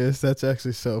hilarious. That's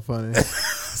actually so funny.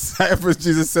 Cypress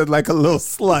Jesus said like a little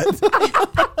slut.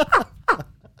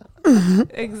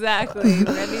 Exactly.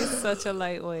 Randy's such a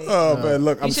lightweight. Oh man,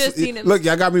 look! You should have seen him. Look,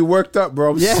 y'all got me worked up,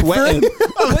 bro. I'm sweating.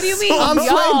 What do you mean? I'm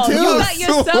y'all? sweating too. You got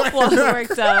yourself all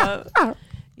worked up.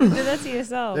 You did that to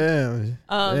yourself. Damn.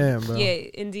 Damn, bro. Yeah,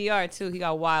 in DR too, he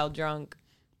got wild drunk.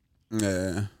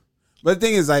 Yeah, but the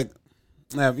thing is, like,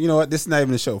 you know what? This is not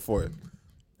even a show for it.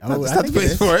 It's not the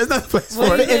place for it. It's not the place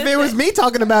for it. If it was me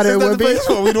talking about it, it would be. We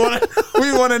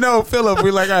want to know, Philip.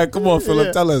 We're like, all right, come on,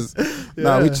 Philip, tell us.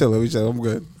 Nah, we chilling. I'm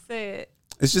good. Say it.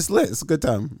 It's just lit. It's a good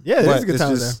time. Yeah, it's a good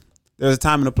time there. There's a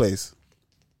time and a place,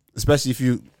 especially if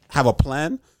you have a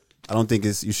plan. I don't think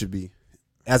you should be.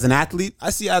 As an athlete, I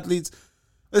see athletes.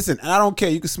 Listen, and I don't care.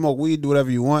 You can smoke weed, do whatever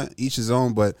you want, each his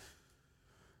own. But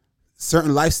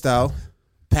certain lifestyle,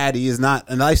 Patty, is not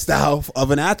a lifestyle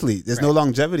of an athlete. There's no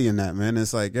longevity in that, man.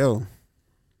 It's like, yo,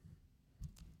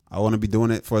 I want to be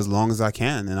doing it for as long as I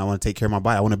can, and I want to take care of my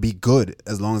body. I want to be good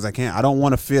as long as I can. I don't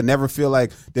want to never feel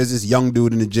like there's this young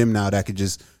dude in the gym now that could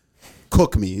just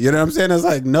cook me. You know what I'm saying? It's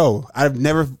like, no, I've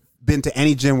never been to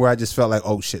any gym where I just felt like,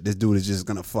 oh shit, this dude is just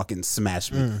gonna fucking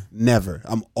smash me. Never.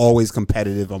 I'm always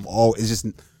competitive. It's just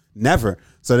never.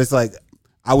 So it's like,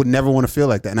 I would never want to feel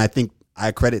like that. And I think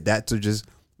I credit that to just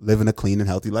living a clean and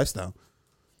healthy lifestyle.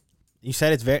 You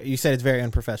said it's very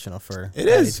unprofessional for it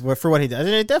is for what he does,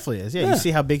 and it definitely is. Yeah, you see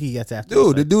how big he gets after.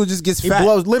 Dude, the dude just gets fat.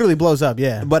 Literally blows up.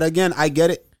 Yeah, but again, I get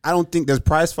it. I don't think there's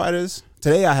prize fighters.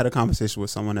 Today, I had a conversation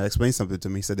with someone that explained something to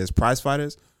me. He said there's prize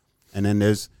fighters, and then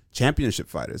there's championship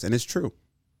fighters, and it's true.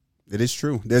 It is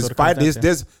true. There's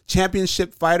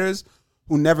championship fighters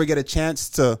who never get a chance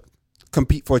to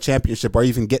compete for a championship or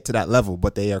even get to that level,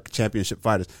 but they are championship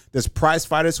fighters. There's prize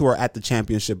fighters who are at the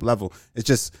championship level. It's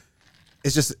a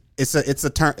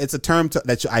term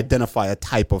that you identify a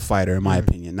type of fighter, in my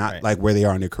opinion, not like where they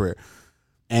are in their career.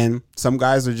 And some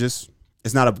guys are just,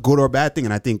 it's not a good or bad thing.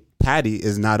 And I think Patty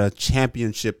is not a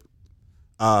championship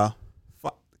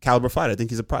caliber fighter. I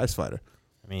think he's a prize fighder.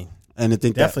 I mean, and I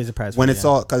think definitely is a prize when fighter, it's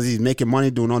all because he's making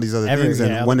money doing all these other things.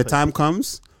 And when the time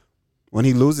comes, when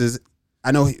he loses,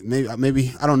 I know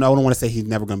maybe I don't know. I don't want to say he's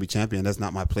never going to be champion. That's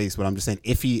not my place. But I'm just saying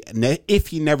if he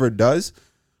never does,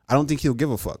 I don't think he'll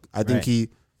give a fuck. I think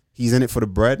he's in it for the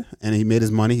bread, and he made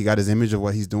his money. He got his image of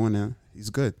what he's doing now. He's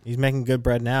good. He's making good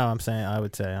bread now. I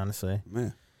would say honestly.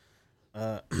 Man.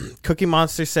 Cookie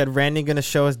Monster said Randy gonna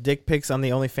show us dick pics on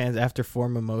the OnlyFans after 4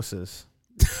 mimosas.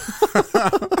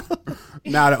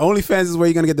 Now the OnlyFans is where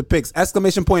you're gonna get the pics. !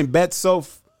 Bet so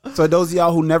those of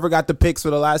y'all who never got the pics for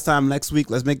the last time, next week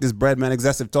let's make this bread, man.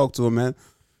 Excessive talk to him, man.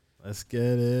 Let's get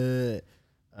it.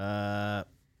 What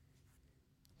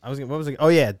was it? Oh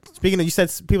yeah. Speaking of, you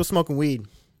said people smoking weed.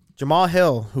 Jamal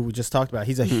Hill, who we just talked about,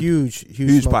 he's a huge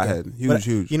Huge smoker. pothead. But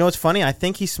Huge. You know what's funny? I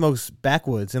think he smokes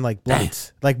backwoods and like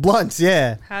blunts. Like blunts,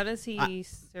 yeah. How does he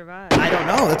survive? I don't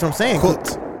know. That's what I'm saying.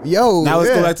 Cooked. Yo. Now let's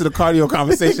yeah. go back to the cardio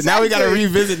conversation. Now we got to Exactly.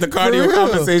 revisit the For cardio real.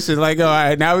 conversation. Like, all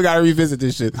right, now we got to revisit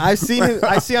this shit. I've seen it.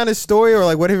 I see on his story or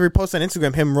like whatever he posts on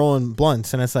Instagram, him rolling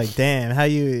blunts, and it's like, damn, how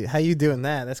you doing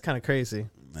that? That's kind of crazy.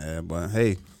 Yeah, but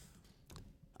hey,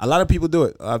 a lot of people do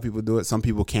it. Some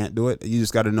people can't do it. You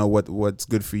just got to know what's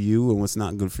good for you and what's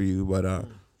not good for you. But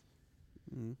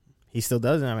He still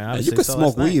does it. I mean, you obviously could saw smoke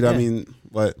last night, weed. yeah. I mean,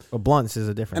 but blunts is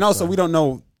a different. and also story. we don't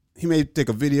know. He may take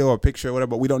a video or picture or whatever,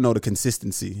 but we don't know the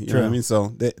consistency. You know what I mean?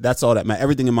 So that's all that matters.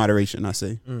 Everything in moderation, I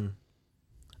say.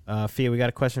 Fia, we got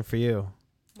a question for you.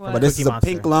 What? But this Cookie is a Monster.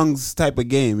 pink lungs type of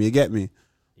game. You get me?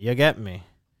 You get me.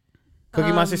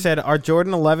 Cookie Monster said, "Are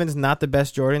Jordan 11s not the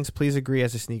best Jordans? Please agree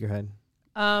as a sneakerhead."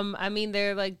 I mean,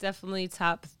 they're like definitely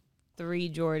top 3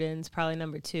 Jordans, probably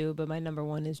number 2, but my number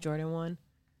 1 is Jordan 1.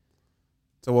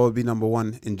 So what would be number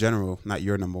one in general, not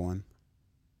your number one?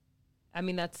 I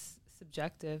mean, that's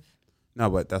subjective. No,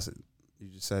 but you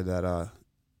just said that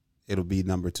it'll be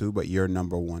number 2, but your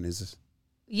number 1 is.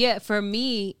 Yeah, for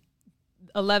me,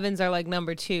 11s are like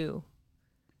number 2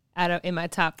 in my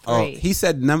top 3. Oh, he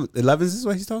said 11s is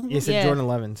what he's talking about? He said Yeah. Jordan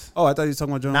 11s. Oh, I thought he was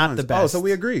talking about Jordan Not 1s. the best. Oh, so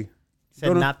we agree. Said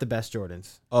Jordan- not the best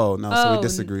Jordans. Oh, no, so Oh, we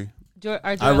disagree.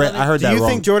 Are Jordan I heard Do that you wrong.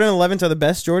 think Jordan 11s are the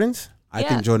best Jordans? I Yeah.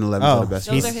 think Jordan 11s are the best.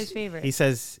 Those ones. are his favorite. He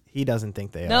says he doesn't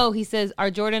think they are. No, he says, are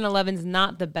Jordan 11s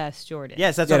not the best Jordan?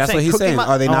 Yes, that's Yeah, what I'm that's saying. what he's Cookie saying.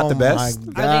 Are they not the my best? Are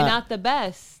God. they not the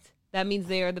best? That means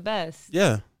they are the best.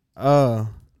 Yeah. Oh.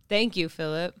 Thank you,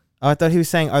 Philip. Oh, I thought he was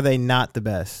saying, are they not the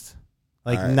best?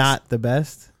 Like, All right. not the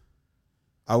best?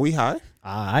 Are we high?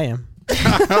 I am.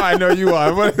 I know you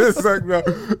are. But it's like, bro.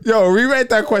 Yo, rewrite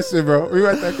that question, bro.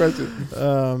 Rewrite that question.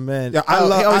 Oh, man. Yeah, I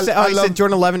love- He said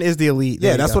Jordan 11 is the elite.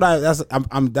 Yeah, There you that's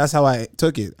go. that's how I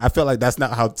took it. I felt like that's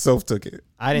not how Soph took it.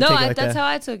 I didn't No, take it like that's that. how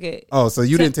I took it. Oh, so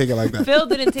you didn't take it like that. Phil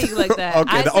didn't take it like that.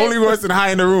 Okay, I the said- only person high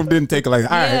in the room didn't take it like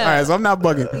that. Yeah. All right, so I'm not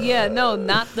bugging. Yeah, no,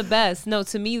 not the best. No,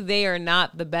 to me, they are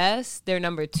not the best. They're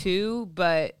number 2,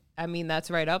 but I mean, that's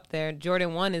right up there.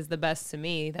 Jordan 1 is the best to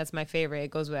me. That's my favorite.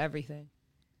 It goes with everything.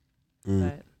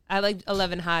 But I like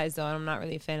 11 highs, though. I'm not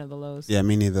really a fan of the lows. Yeah,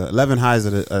 me neither. 11 highs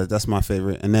are that's my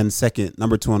favorite, and then second,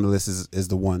 number 2 on the list is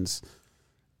the ones,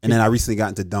 and then I recently got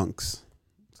into dunks,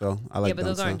 so I like. Yeah, but dunks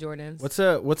those aren't now. Jordans. What's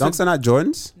Dunks are not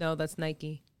Jordans. No, that's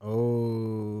Nike.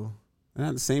 Oh. They're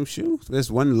not the same shoe.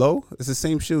 There's one low. It's the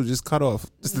same shoe, just cut off,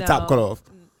 just the No. top cut off.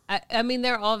 I mean,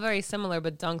 they're all very similar,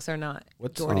 but dunks are not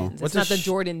What's- Jordans. what's It's a not the sh-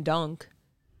 Jordan dunk.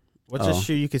 What's a Oh.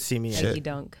 shoe you could see me in? Nike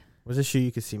dunk. What's a shoe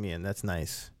you could see me in? That's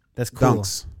nice. That's cool.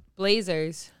 Dunks.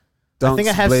 Blazers. Dunks. I think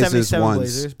I have Blazers, 77 ones.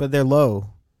 Blazers, but they're low.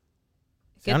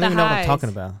 Get I don't the even know what I'm highs. talking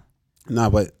about. Nah,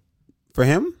 but for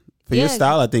him, for your Yeah.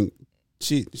 style, I think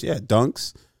she had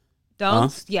dunks,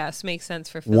 Dunks, yes, makes sense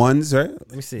for Phil. ones, right?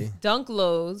 Let me see. Dunk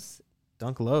lows.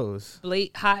 Dunk lows.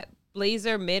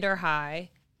 Blazer mid or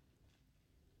high.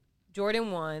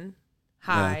 Jordan 1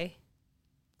 high.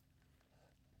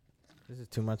 This is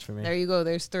too much for me. There you go.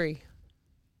 There's 3.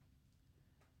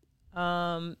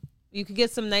 You could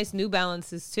get some nice New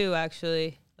Balances too,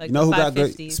 actually. Like You know who the got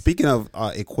good? 550s. Speaking of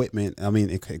equipment,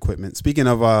 equipment. Speaking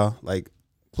of like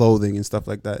clothing and stuff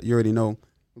like that, you already know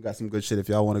we got some good shit. If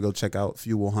y'all want to go check out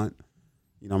Few Will Hunt,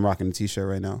 you know I'm rocking the t-shirt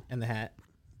right now And the hat.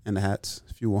 and the hats.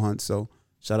 Few Will Hunt. So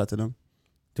shout out to them.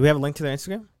 Do we have a link to their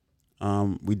Instagram?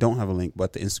 We don't have a link,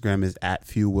 but the Instagram is at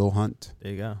Few Will Hunt.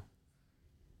 There you go.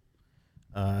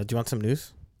 Do you want some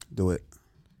news? Do it.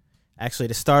 Actually,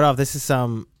 to start off, this is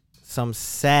some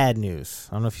sad news.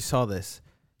 I don't know if you saw this.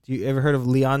 Do you ever heard of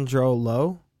Leandro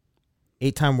Lo?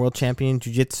 8-time world champion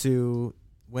jiu-jitsu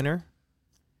winner?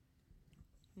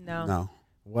 No.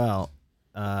 Well,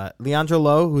 Leandro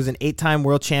Lo, who's an 8-time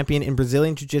world champion in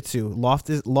Brazilian jiu-jitsu,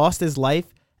 lost his life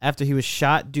after he was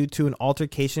shot due to an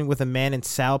altercation with a man in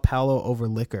Sao Paulo over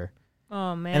liquor.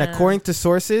 Oh, man. And according to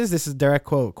sources, this is a direct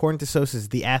quote. According to sources,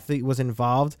 the athlete was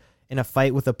involved in a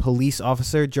fight with a police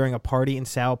officer during a party in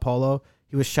Sao Paulo.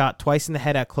 He was shot twice in the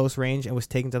head at close range and was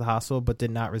taken to the hospital, but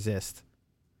did not resist.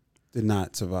 Did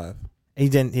not survive. He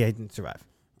didn't survive.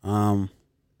 Um,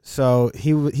 So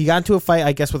he got into a fight,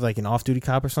 I guess, with like an off-duty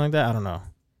cop or something like that. I don't know.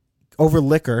 Over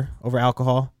liquor, over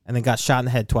alcohol, and then got shot in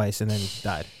the head twice and then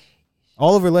died.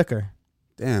 All over liquor.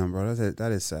 damn, bro,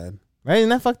 that is sad. Right? Isn't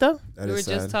that fucked up? That We were is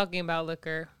sad. just talking about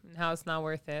liquor and how it's not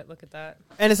worth it. Look at that.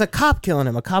 And it's a cop killing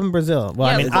him, a cop in Brazil. Well,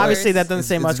 Yeah, I mean, of obviously course. that doesn't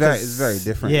say much. It's very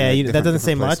different. Yeah, Like, that doesn't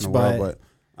say different much, place in the world,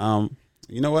 but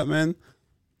you know what, man?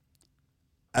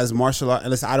 as martial art, and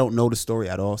listen, I don't know the story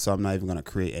at all, so I'm not even going to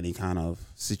create any kind of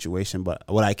situation. But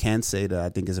what I can say that I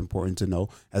think is important to know,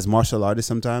 as martial artists,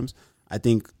 sometimes I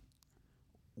think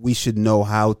we should know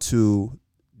how to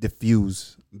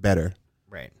diffuse better.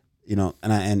 Right. You know,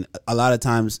 and a lot of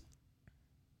times,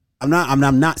 I'm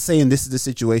not saying this is the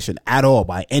situation at all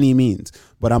by any means,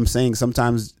 but I'm saying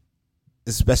sometimes,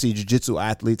 especially jiu-jitsu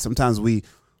athletes, sometimes we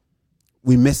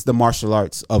miss the martial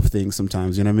arts of things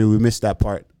sometimes, you know what I mean? We miss that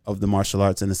part of the martial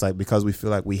arts, and it's like because we feel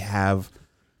like we have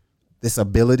this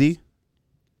ability,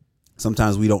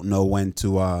 sometimes we don't know when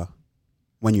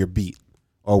you're beat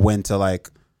or when to like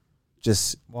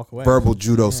just walk away, verbal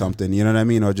judo something, you know what I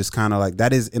mean? Or just kind of like,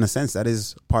 that is, in a sense, that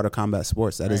is part of combat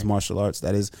sports. That is martial arts.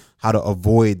 That is how to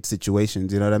avoid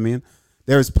situations, you know what I mean?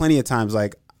 There's plenty of times,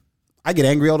 like, I get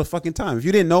angry all the fucking time. If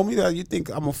you didn't know me, you think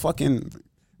I'm a fucking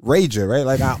rager, right?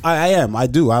 Like I am. I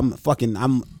do. I'm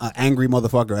an angry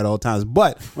motherfucker at all times.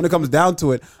 But when it comes down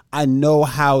to it, I know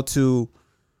how to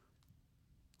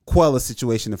quell a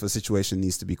situation if a situation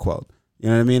needs to be quelled. You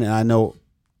know what I mean? And I know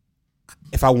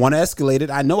if I want to escalate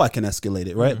it, I know I can escalate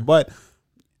it, right? But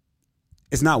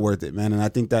it's not worth it, man. And I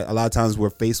think that a lot of times we're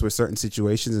faced with certain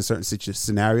situations and certain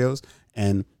scenarios,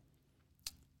 and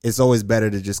it's always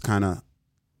better to just kind of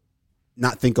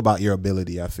not think about your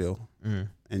ability, I feel.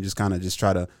 And just kind of just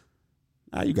try to,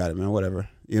 you got it, man, whatever.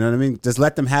 You know what I mean? Just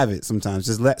let them have it sometimes.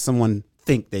 Just let someone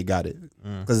think they got it.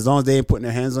 Because as long as they ain't putting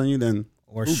their hands on you, then...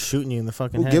 Or shooting you in the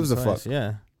fucking head. Who gives a fuck?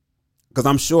 Yeah. Because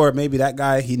I'm sure maybe that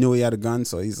guy, he knew he had a gun,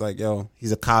 so he's like, yo,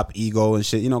 he's a cop, ego and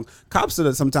shit. You know, cops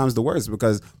are sometimes the worst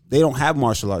because they don't have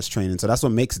martial arts training. So that's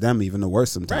what makes them even the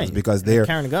worst sometimes, because they're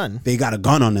carrying a gun. They got a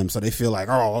gun on them, so they feel like,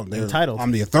 oh, they're entitled.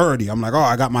 I'm the authority. I'm like, oh,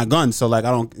 I got my gun, so like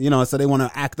I don't, you know, so they want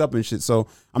to act up and shit. So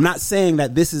I'm not saying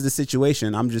that this is the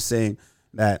situation. I'm just saying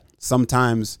that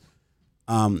sometimes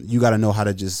you got to know how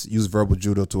to just use verbal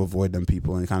judo to avoid them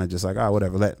people and kind of just like,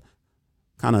 whatever,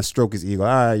 kind of stroke his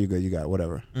ego. You good, you got it,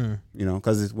 whatever. You know,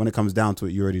 because when it comes down to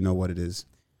it, you already know what it is.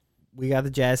 We got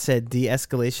the Jazz said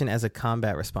de-escalation as a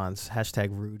combat response. #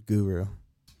 rude guru.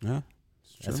 Yeah,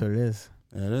 that's what it is.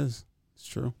 Yeah, it is. It's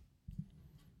true.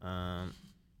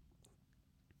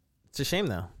 It's a shame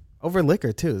though. Over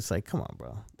liquor too. It's like, come on,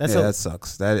 bro. That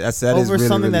sucks. That is over really,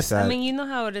 something really sad. I mean, you know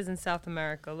how it is in South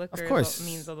America. Liquor of course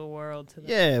means of the world to them.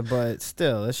 Yeah, but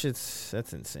still, that's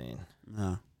insane.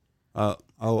 Yeah. I'll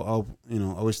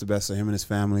I wish the best of him and his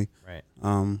family. Right.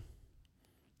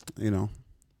 You know,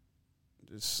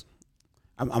 just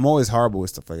I'm always horrible with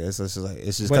stuff like that. It's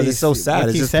just because it's so sad.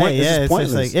 It's just pointless. Yeah, it's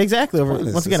pointless. Just like, exactly.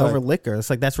 Pointless. Over liquor. It's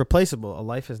like that's replaceable. A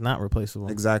life is not replaceable.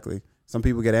 Exactly. Some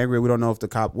people get angry. We don't know if the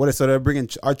cop. So they're bringing.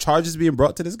 Are charges being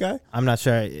brought to this guy? I'm not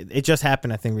sure. It just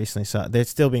happened, I think, recently. So they're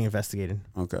still being investigated.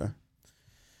 Okay.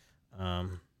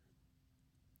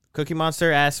 Cookie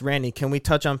Monster asks Randy, can we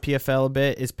touch on PFL a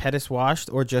bit? Is Pettis washed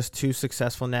or just too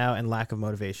successful now and lack of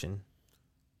motivation?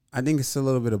 I think it's a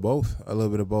little bit of both.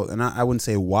 And I wouldn't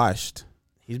say washed.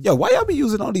 Why y'all be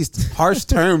using all these harsh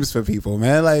terms for people,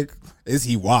 man? Like, is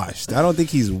he washed? I don't think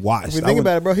he's washed. Think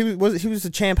about it, bro. He was a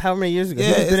champ how many years ago?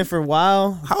 Yeah, he's been in for a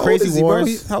while. How old is he, bro?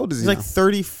 How old is he? He's like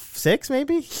 36,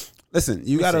 maybe. Listen,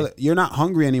 you're not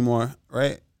hungry anymore,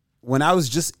 right? When I was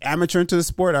just amateur into the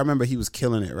sport, I remember he was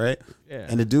killing it, right? Yeah.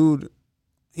 And the dude,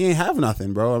 he ain't have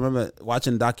nothing, bro. I remember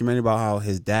watching a documentary about how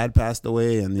his dad passed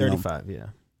away, and 35, yeah.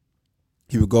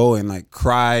 He would go and like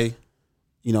cry,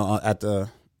 you know, at the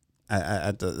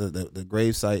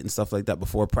grave site and stuff like that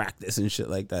before practice and shit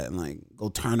like that, and like go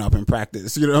turn up and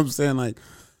practice. You know what I'm saying? Like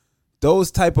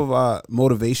those type of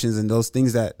motivations and those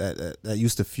things that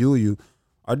used to fuel you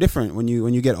are different when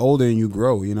you get older and you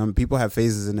grow. You know, people have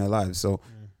phases in their lives. So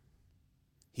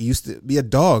he used to be a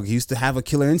dog. He used to have a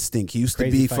killer instinct. He used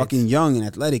to be fucking young and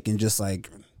athletic and just like,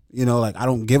 you know, like I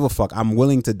don't give a fuck. I'm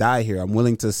willing to die here. I'm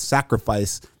willing to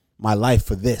sacrifice my life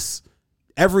for this.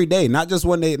 Every day, not just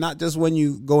one day, not just when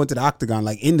you go into the octagon,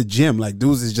 like in the gym, like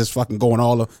dudes is just fucking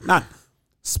going not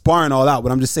sparring all out,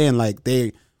 but I'm just saying like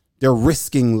they're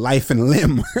risking life and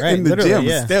limb in the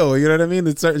gym still, you know what I mean?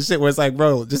 There's certain shit where it's like,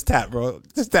 bro, just tap, bro.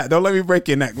 Just tap. Don't let me break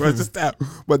your neck, bro. Just tap.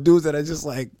 But dudes that are just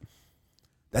like,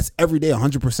 that's every day,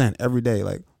 100% every day.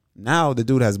 Like now the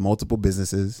dude has multiple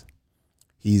businesses.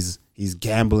 He's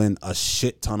gambling a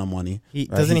shit ton of money.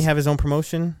 Doesn't he have his own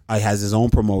promotion? He has his own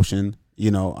promotion,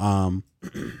 you know,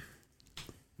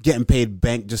 getting paid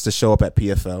bank just to show up at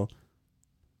PFL.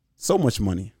 So much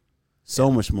money. So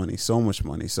much money.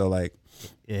 So like,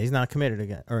 yeah, he's not committed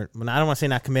again. Or I don't want to say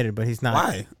not committed, but he's not.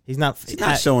 Why? He's not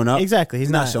showing up. Exactly.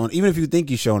 He's not showing. Even if you think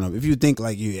he's showing up, if you think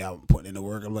like I'm putting in the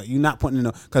work, I'm like, you're not putting in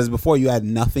the, because before you had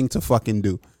nothing to fucking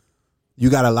do. You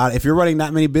got a lot. If you're running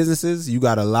that many businesses, you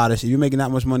got a lot of shit. You're making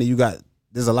that much money. You got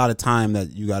there's a lot of time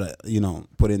that you gotta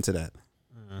put into that.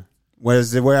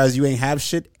 Whereas you ain't have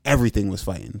shit, everything was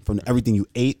fighting. From everything you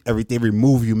ate, every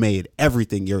move you made,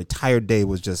 everything, your entire day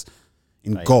was just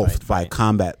engulfed by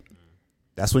combat.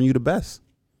 That's when you're the best.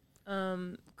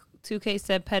 2K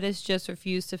said Pettis just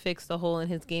refused to fix the hole in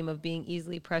his game of being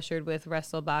easily pressured with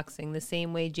wrestle boxing, the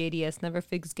same way JDS never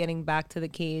fixed getting back to the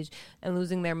cage and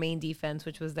losing their main defense,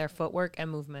 which was their footwork and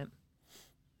movement.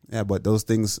 Yeah, but those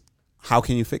things, how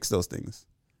can you fix those things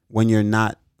when you're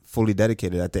not fully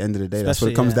dedicated? At the end of the day, that's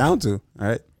what it comes down to, all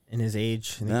right? In his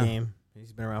age in the game,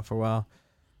 he's been around for a while.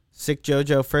 Sick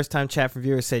Jojo, first time chat from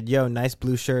viewer, said, "Yo, nice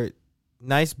blue shirt,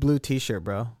 nice blue T-shirt,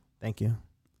 bro. Thank you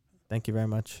very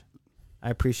much. I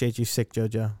appreciate you, Sick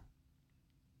Jojo."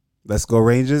 Let's go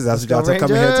Rangers. That's what y'all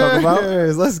coming here to talk about.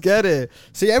 Let's get it.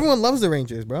 See, everyone loves the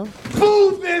Rangers, bro.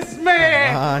 Boo this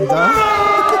man!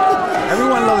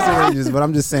 Everyone loves the Rangers, but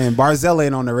I'm just saying Barzell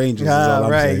ain't on the Rangers. Is all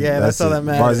I'm saying. Yeah, that's all that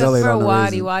matters. Barzell ain't on the Waddy.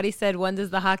 Rangers. Waddy said, "When does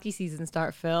the hockey season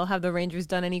start, Phil? Have the Rangers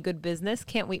done any good business?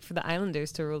 Can't wait for the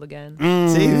Islanders to rule again."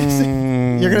 See,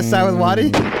 you're gonna side with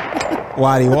Waddy?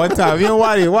 Waddy, one time. You know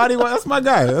Waddy, that's my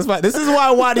guy. This is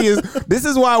why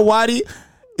Waddy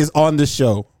is on the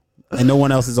show. And no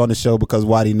one else is on the show because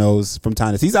Waddy knows from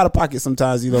time to time. He's out of pocket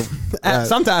sometimes,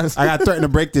 Sometimes. I got threatened to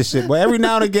break this shit. But every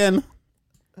now and again,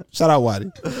 shout out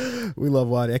Waddy. We love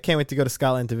Waddy. I can't wait to go to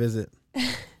Scotland to visit.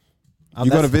 You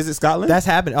going to visit Scotland? That's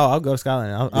happening. Oh, I'll go to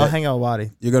Scotland. I'll hang out with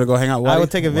Waddy. You're going to go hang out with Waddy? I will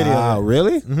take a video. Wow,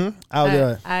 really? Mm-hmm. I'll do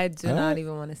it. I do not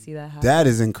even want to see that happen. That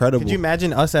is incredible. Could you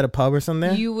imagine us at a pub or something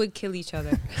there? You would kill each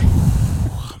other.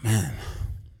 Oh,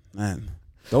 man.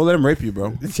 Don't let him rape you,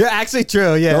 bro. Yeah, actually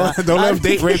true. Yeah, Don't let him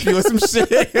date rape you or some shit.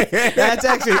 That's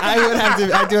actually I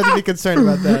do have to be concerned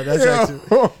about that.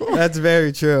 That's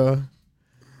very true.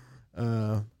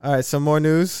 All right, some more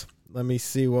news. Let me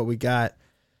see what we got.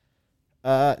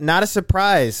 Not a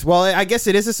surprise. Well, I guess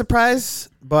it is a surprise,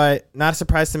 but not a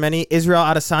surprise to many. Israel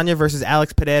Adesanya versus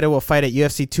Alex Pereira will fight at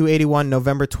UFC 281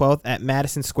 November 12th at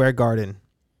Madison Square Garden.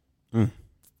 Right.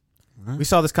 We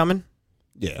saw this coming.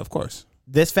 Yeah, of course.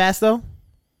 This fast though?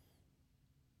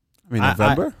 I mean,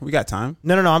 November? We got time.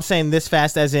 No. I'm saying this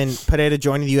fast as in Pereira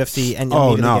joining the UFC and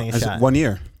immediately getting a shot. 1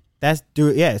 year.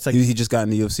 It's like he just got in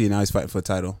the UFC and now he's fighting for a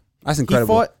title. That's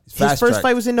incredible. His first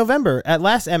fight was in November at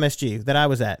last MSG that I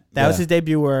was at. That was his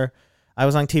debut where I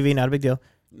was on TV, not a big deal.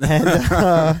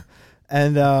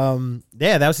 And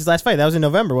that was his last fight. That was in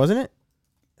November, wasn't it?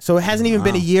 So it hasn't even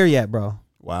been a year yet, bro.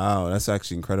 Wow, that's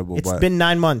actually incredible. It's been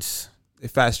 9 months. They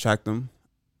fast-tracked him.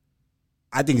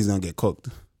 I think he's going to get cooked.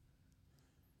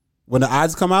 When the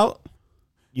odds come out,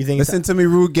 you think? Listen to me,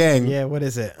 Rude Gang. Yeah, what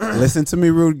is it? Listen to me,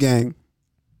 Rude Gang.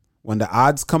 When the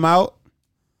odds come out, !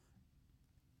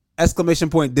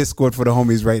 Discord for the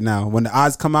homies right now. When the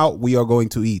odds come out, we are going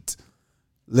to eat.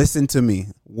 Listen to me.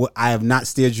 I have not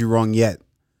steered you wrong yet.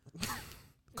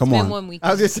 Come on. It's been 1 week.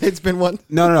 I was going to say it's been one.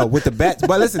 No. With the bets.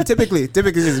 But listen, typically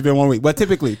it's been 1 week. But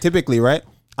typically, right?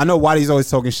 I know Waddy's always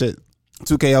talking shit.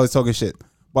 2K always talking shit.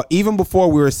 But even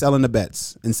before we were selling the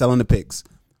bets and selling the picks,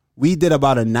 we did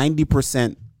about a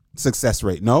 90% success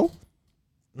rate. No?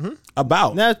 Mm-hmm.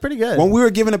 About. No, it's pretty good. When we were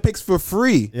giving the picks for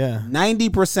free,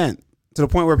 90%. To the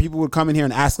point where people would come in here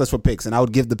and ask us for picks, and I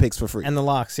would give the picks for free. And the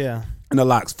locks, yeah. And the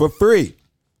locks for free.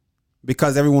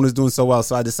 Because everyone was doing so well,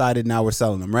 so I decided now we're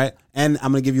selling them, right? And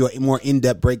I'm going to give you a more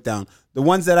in-depth breakdown. The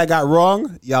ones that I got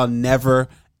wrong, y'all never,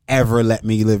 ever let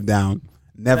me live down.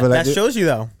 That shows you,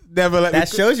 though. That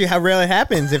shows you how rarely it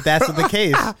happens if that's the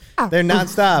case. They're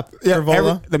nonstop. Yeah,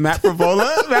 Frivola. The Matt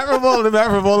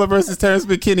Frivola versus Terrence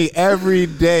McKinney every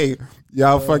day.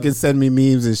 Y'all fucking send me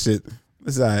memes and shit.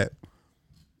 It's all right.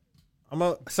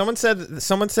 Someone said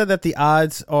that the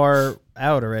odds are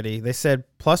out already. They said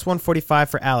plus 145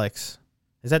 for Alex.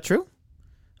 Is that true?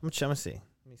 I'm gonna see.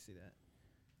 Let me see that.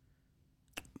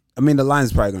 I mean, the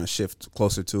line's probably gonna shift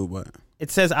closer too, but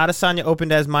it says Adesanya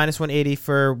opened as minus 180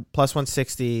 for plus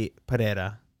 160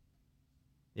 Pereira.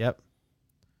 Yep.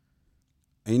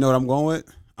 And you know what I'm going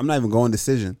with? I'm not even going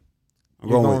decision. I'm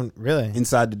You're going with really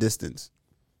inside the distance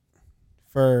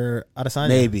for Adesanya.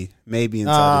 Maybe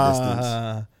inside the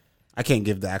distance. I can't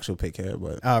give the actual pick here,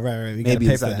 but right. We maybe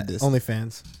pay inside for that. the distance.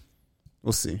 OnlyFans.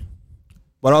 We'll see.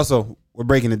 But also, we're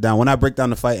breaking it down. When I break down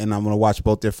the fight, and I'm going to watch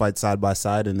both their fights side by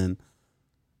side, and then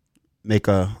make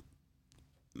a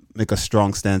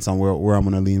strong stance on where I'm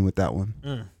going to lean with that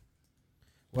one.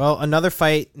 Well, another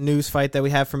news fight that we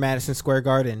have from Madison Square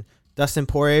Garden: Dustin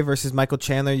Poirier versus Michael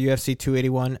Chandler, UFC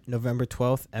 281, November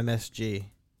 12th, MSG.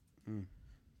 Who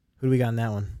do we got in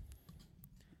that one?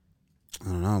 I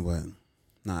don't know, but.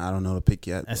 Nah, I don't know the pick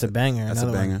yet. That's a banger. That's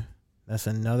a banger. That's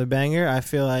another banger. I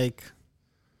feel like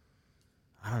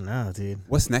I don't know, dude.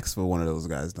 What's next for one of those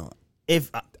guys, though?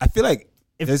 If I feel like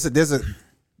there's a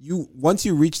once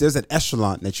you reach, there's an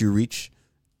echelon that you reach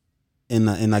in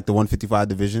like the 155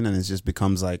 division, and it just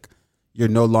becomes like you're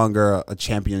no longer a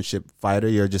championship fighter.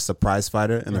 You're just a prize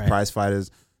fighter, and the prize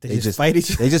fighters they just fight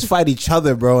each other. They just fight each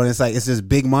other, bro. And it's like it's just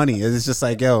big money. It's just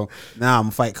like, yo, now I'm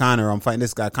gonna fight Conor. I'm fighting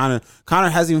this guy. Conor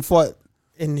hasn't even fought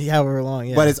in however long,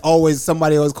 yeah. But it's always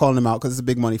somebody always calling him out because it's a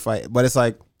big money fight. But it's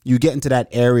like you get into that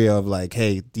area of like,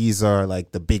 hey, these are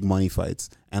like the big money fights,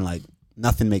 and like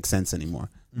nothing makes sense anymore.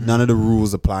 None of the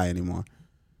rules apply anymore.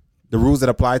 The rules that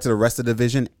apply to the rest of the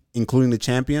division, including the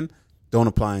champion, don't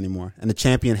apply anymore. And the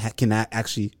champion can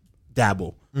actually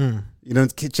dabble. You know,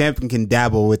 the champion can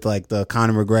dabble with like the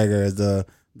Conor McGregor's, the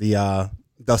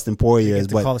Dustin Poirier's,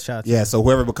 but call the shots, yeah. So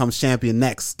whoever becomes champion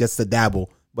next gets to dabble.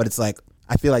 But it's like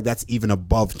I feel like that's even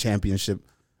above championship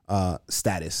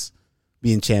status,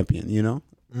 being champion. You know,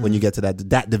 when you get to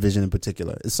that division in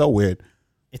particular, it's so weird.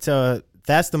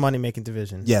 That's the money making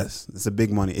division. Yes, it's a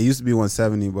big money. It used to be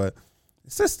 170, but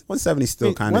it's just 170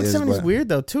 still kind of is. 170 is weird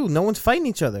though too. No one's fighting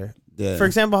each other. Yeah. For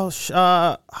example,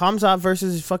 Hamzat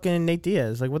versus fucking Nate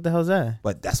Diaz. Like, what the hell is that?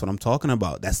 But that's what I'm talking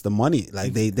about. That's the money.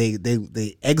 Like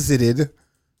they exited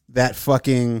that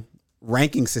fucking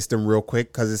ranking system real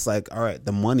quick because it's like, all right,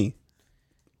 the money.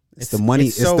 It's the money.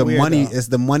 It's the money. It's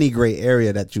the money gray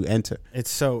area that you enter.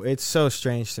 It's so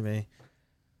strange to me.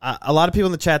 A lot of people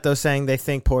in the chat though saying they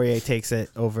think Poirier takes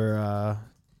it over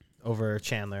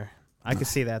Chandler. I can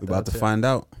see that. We're about to find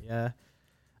out. Yeah.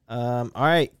 All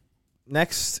right.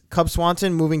 Next, Cub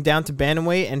Swanson moving down to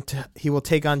bantamweight, and he will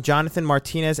take on Jonathan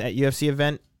Martinez at UFC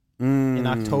event in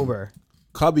October.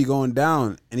 Cubby going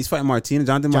down, and he's fighting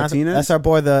Jonathan Martinez. That's our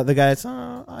boy, the guy that's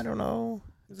I don't know.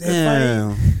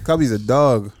 Damn, Cubby's a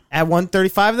dog. At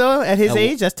 135 though, at his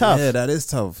age, that's tough. Yeah, that is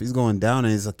tough. He's going down,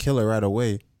 and he's a killer right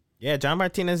away. Yeah, John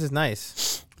Martinez is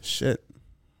nice. Shit.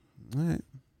 All right.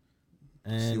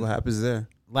 And see what happens there.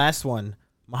 Last one.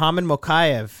 Muhammad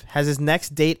Mokaev has his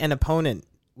next date and opponent.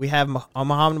 We have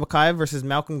Muhammad Mokaev versus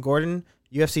Malcolm Gordon,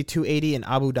 UFC 280 in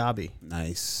Abu Dhabi.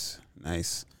 Nice.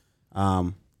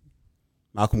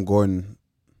 Malcolm Gordon,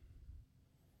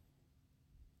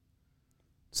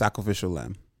 sacrificial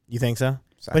lamb. You think so?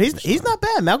 But he's not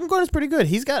bad. Malcolm Gordon's pretty good.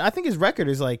 I think his record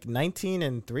is like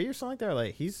 19-3 or something like that.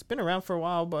 Like he's been around for a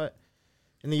while, but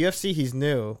in the UFC he's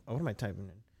new. Oh, what am I typing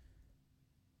in?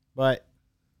 But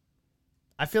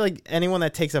I feel like anyone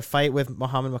that takes a fight with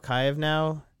Muhammad Mokaev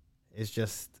now is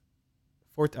just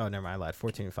never mind, I lied.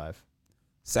 14-5.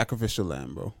 Sacrificial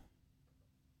lamb, bro.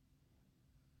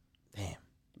 Damn.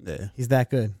 Yeah. He's that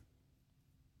good.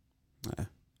 Yeah.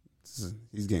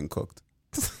 He's getting cooked.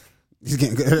 He's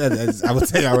getting good. I would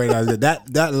tell you right now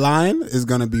that line is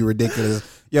gonna be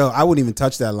ridiculous. Yo, I wouldn't even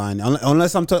touch that line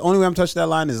unless only way I'm touching that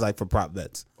line is like for prop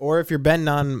bets, or if you're betting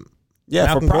on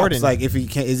Malcolm for props. Gordon. Like if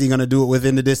is he gonna do it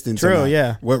within the distance? True,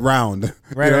 yeah. What round?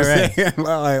 Right, you know right. What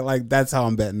I'm saying? like that's how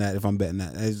I'm betting that. If I'm betting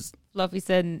that, Fluffy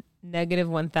said negative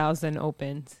 1,000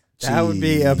 opened. That would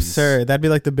be absurd. That'd be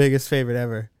like the biggest favorite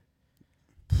ever.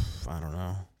 I don't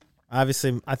know.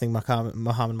 Obviously, I think Muhammad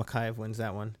Mokaev wins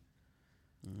that one.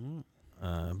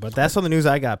 But that's all the news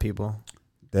I got, people.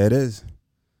 That is.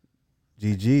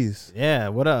 GG's. Yeah,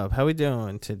 what up? How we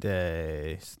doing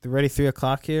today? It's already 3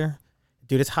 o'clock here.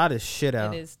 Dude, it's hot as shit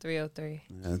out. It is 3:03.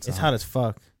 Yeah, it's hot as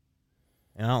fuck.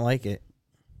 And I don't like it.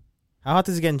 How hot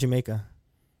does it get in Jamaica?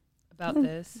 About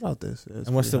this. Yeah,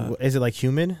 and is it like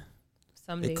humid?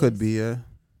 Some days. It could be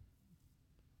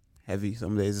heavy.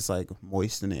 Some days it's like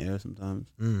moist in the air sometimes.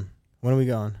 When are we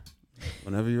going?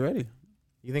 Whenever you're ready.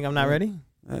 You think I'm not ready?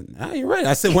 Nah, you're right.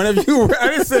 I said whenever you. I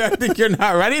didn't say I think you're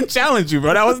not ready. I didn't challenge you,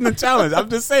 bro. That wasn't a challenge. I'm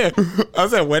just saying. I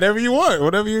said whatever you want,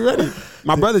 whatever you're ready.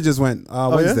 My brother just went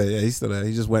Wednesday. Yeah, he's still there.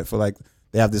 He just went for like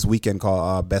they have this weekend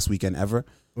called Best Weekend Ever.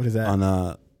 What is that?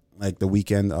 On like the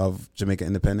weekend of Jamaica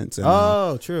Independence.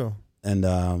 And, true. And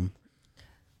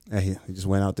yeah, he just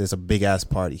went out there. It's a big ass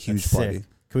party, huge That's party. Sick.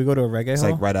 Can we go to a reggae It's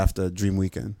hall? like right after Dream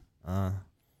Weekend. Can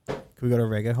we go to a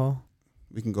reggae hall?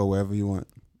 We can go wherever you want.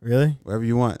 Really? Wherever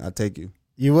you want, I'll take you.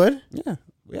 You would? Yeah,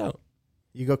 we out.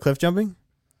 You go cliff jumping?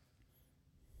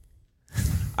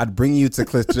 I'd bring you to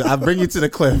cliff. I'll bring you to the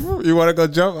cliff. You want to go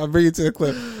jump? I'll bring you to the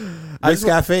cliff. Rick's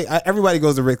Cafe. Everybody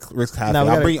goes to Rick's Cafe. No,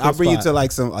 I'll bring you to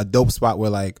like a dope spot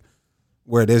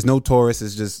where there's no tourists.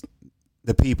 It's just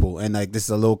the people, and like this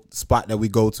is a little spot that we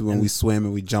go to and we swim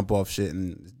and we jump off shit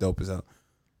and it's dope as hell.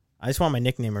 I just want my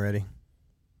nickname already.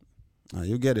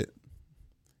 You'll get it.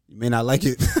 You may not like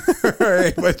it,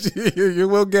 but you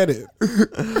will get it.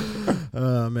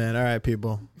 Oh man! All right,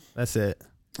 people. That's it.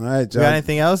 All right, You John. got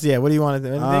anything else? Yeah. What do you want to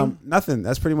do? Anything? Nothing.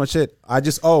 That's pretty much it. I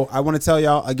want to tell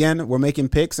y'all again, we're making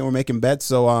picks and we're making bets.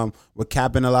 So we're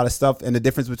capping a lot of stuff. And the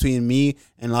difference between me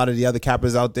and a lot of the other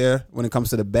cappers out there when it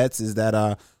comes to the bets is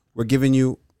that we're giving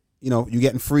you, you're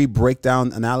getting free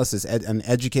breakdown analysis, an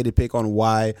educated pick on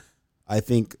why I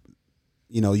think,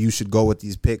 you should go with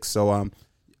these picks. So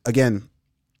again,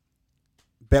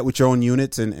 bet with your own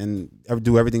units and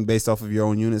do everything based off of your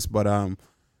own units. But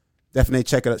definitely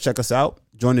check us out.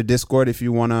 Join the Discord if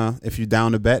you're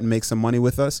down to bet and make some money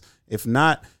with us. If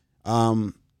not,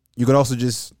 you could also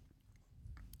just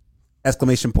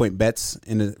 !bets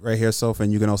in it right here, Soph,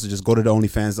 and you can also just go to the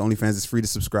OnlyFans. The OnlyFans is free to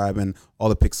subscribe, and all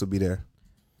the picks will be there.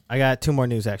 I got 2 more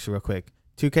news actually, real quick.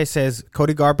 2K says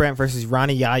Cody Garbrandt versus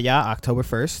Ronnie Yaya, October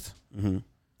 1st. Mm-hmm.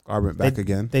 Garbrandt back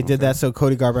again. They did that so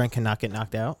Cody Garbrandt cannot get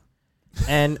knocked out.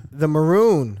 And the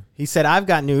Maroon, he said, I've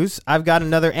got news. I've got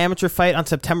another amateur fight on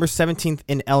September 17th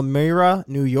in Elmira,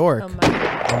 New York.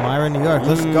 Elmira, New York.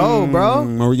 Let's go,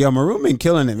 bro. Yeah, Maroon been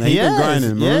killing it, man. He's been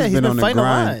grinding. Yeah, he's been on the fighting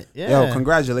grind. a lot. Yeah. Yo,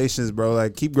 congratulations, bro.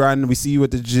 Like, keep grinding. We see you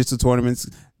at the jiu-jitsu tournaments.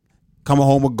 Coming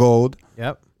home with gold.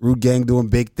 Yep. Root Gang doing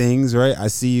big things, right? I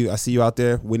see you out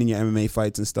there winning your MMA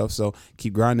fights and stuff. So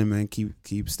keep grinding, man.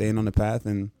 Keep staying on the path,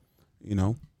 and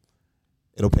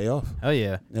it'll pay off. Hell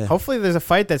yeah. Yeah. Hopefully there's a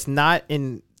fight that's not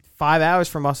in 5 hours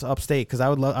from us upstate, because I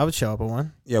would show up at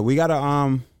one. Yeah, we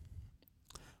gotta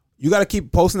you gotta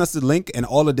keep posting us the link and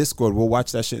all the Discord. We'll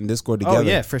watch that shit in Discord together. Oh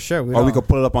yeah, for sure. Or we could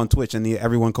put it up on Twitch and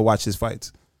everyone could watch his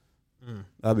fights.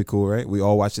 That'd be cool, right? We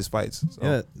all watch his fights. So.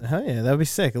 Yeah, hell yeah, that'd be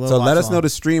sick. So let us know the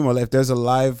stream, or if there's a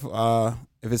live,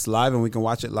 if it's live and we can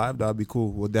watch it live, that'd be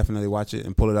cool. We'll definitely watch it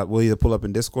and pull it up. We'll either pull up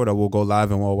in Discord or we'll go live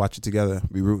and we'll watch it together.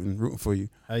 Be rooting for you.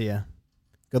 Hell yeah.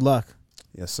 Good luck.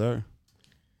 Yes, sir.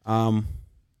 Who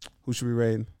should we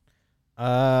raid?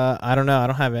 I don't know. I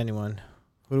don't have anyone.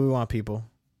 Who do we want, people?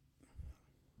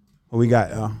 What we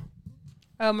got?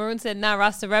 Maroon said, "Nah,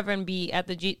 Rasta Reverend be at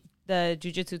the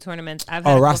jiu-jitsu tournaments. I've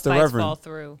Oh, had Rasta fights Reverend. fall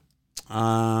through."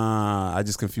 I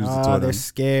just confused the two Oh, of they're them.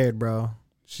 scared, bro.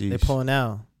 Sheesh. They pulling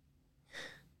out.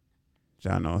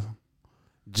 Jano.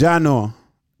 Gino.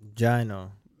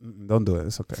 Don't do it.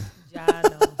 It's okay.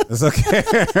 Jano. It's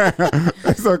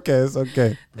okay. It's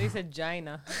okay. They said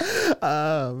Gina.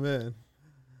 Oh man.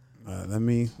 Let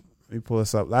me pull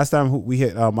this up. Last time we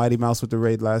hit Mighty Mouse with the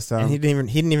raid. Last time And he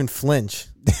didn't even flinch.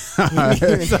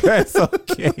 it's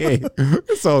okay.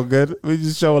 It's all good. We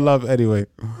just show love anyway.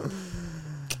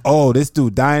 Oh, this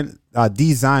dude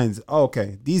Designs. Oh,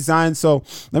 okay, Designs. So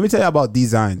let me tell you about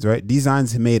Designs. Right,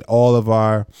 Designs made all of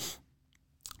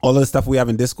the stuff we have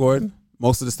in Discord.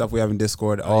 Most of the stuff we have in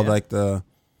Discord. Like the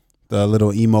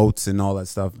little emotes and all that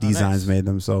stuff. Designs made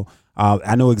them. So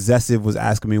I know Excessive was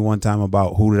asking me one time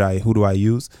about who do I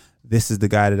use. This is the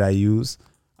guy that I use.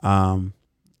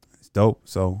 It's dope.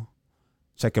 So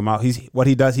check him out. What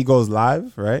he does. He goes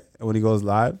live, right? And when he goes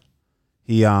live,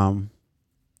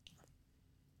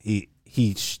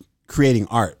 he's creating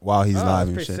art while he's live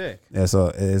and shit. Sick. Yeah,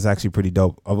 so it's actually pretty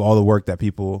dope. Of all the work that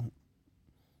people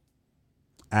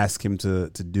ask him to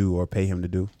do or pay him to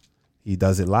do, he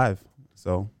does it live.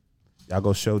 So y'all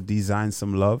go show Design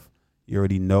some love. You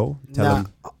already know.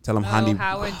 Tell him Handy.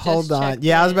 Howard just Hold on. checked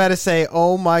Yeah, I was in. about to say,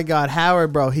 oh my God,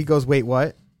 Howard, bro. He goes, wait,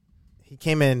 what? He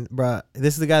came in, bro.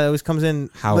 This is the guy that always comes in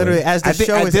Howard. literally as the I think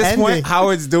show at is this ending. point,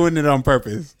 Howard's doing it on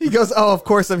purpose. He goes, oh, of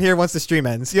course I'm here once the stream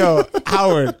ends. Yo,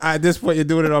 Howard, at this point, you're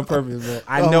doing it on purpose, bro.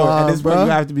 I Come know. on, At this point, bro.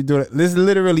 you have to be doing it. This is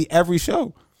literally every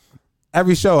show.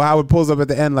 Every show, Howard pulls up at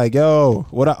the end like, yo,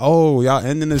 y'all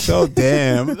ending the show?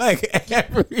 Damn. Like,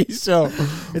 every show.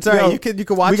 It's all right. Yo, You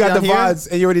could watch we got it the on here. VODs,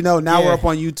 and you already know. Now Yeah. we're up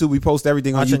on YouTube. We post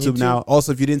everything on Watch on YouTube YouTube. now.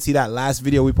 Also, if you didn't see that last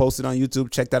video we posted on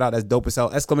YouTube, check that out. That's dope as hell. !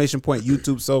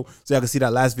 YouTube. So y'all can see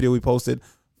that last video we posted.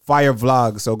 Fire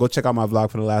vlog. So go check out my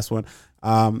vlog for the last one.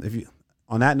 On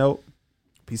that note,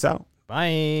 peace out.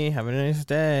 Bye. Have a nice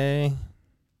day.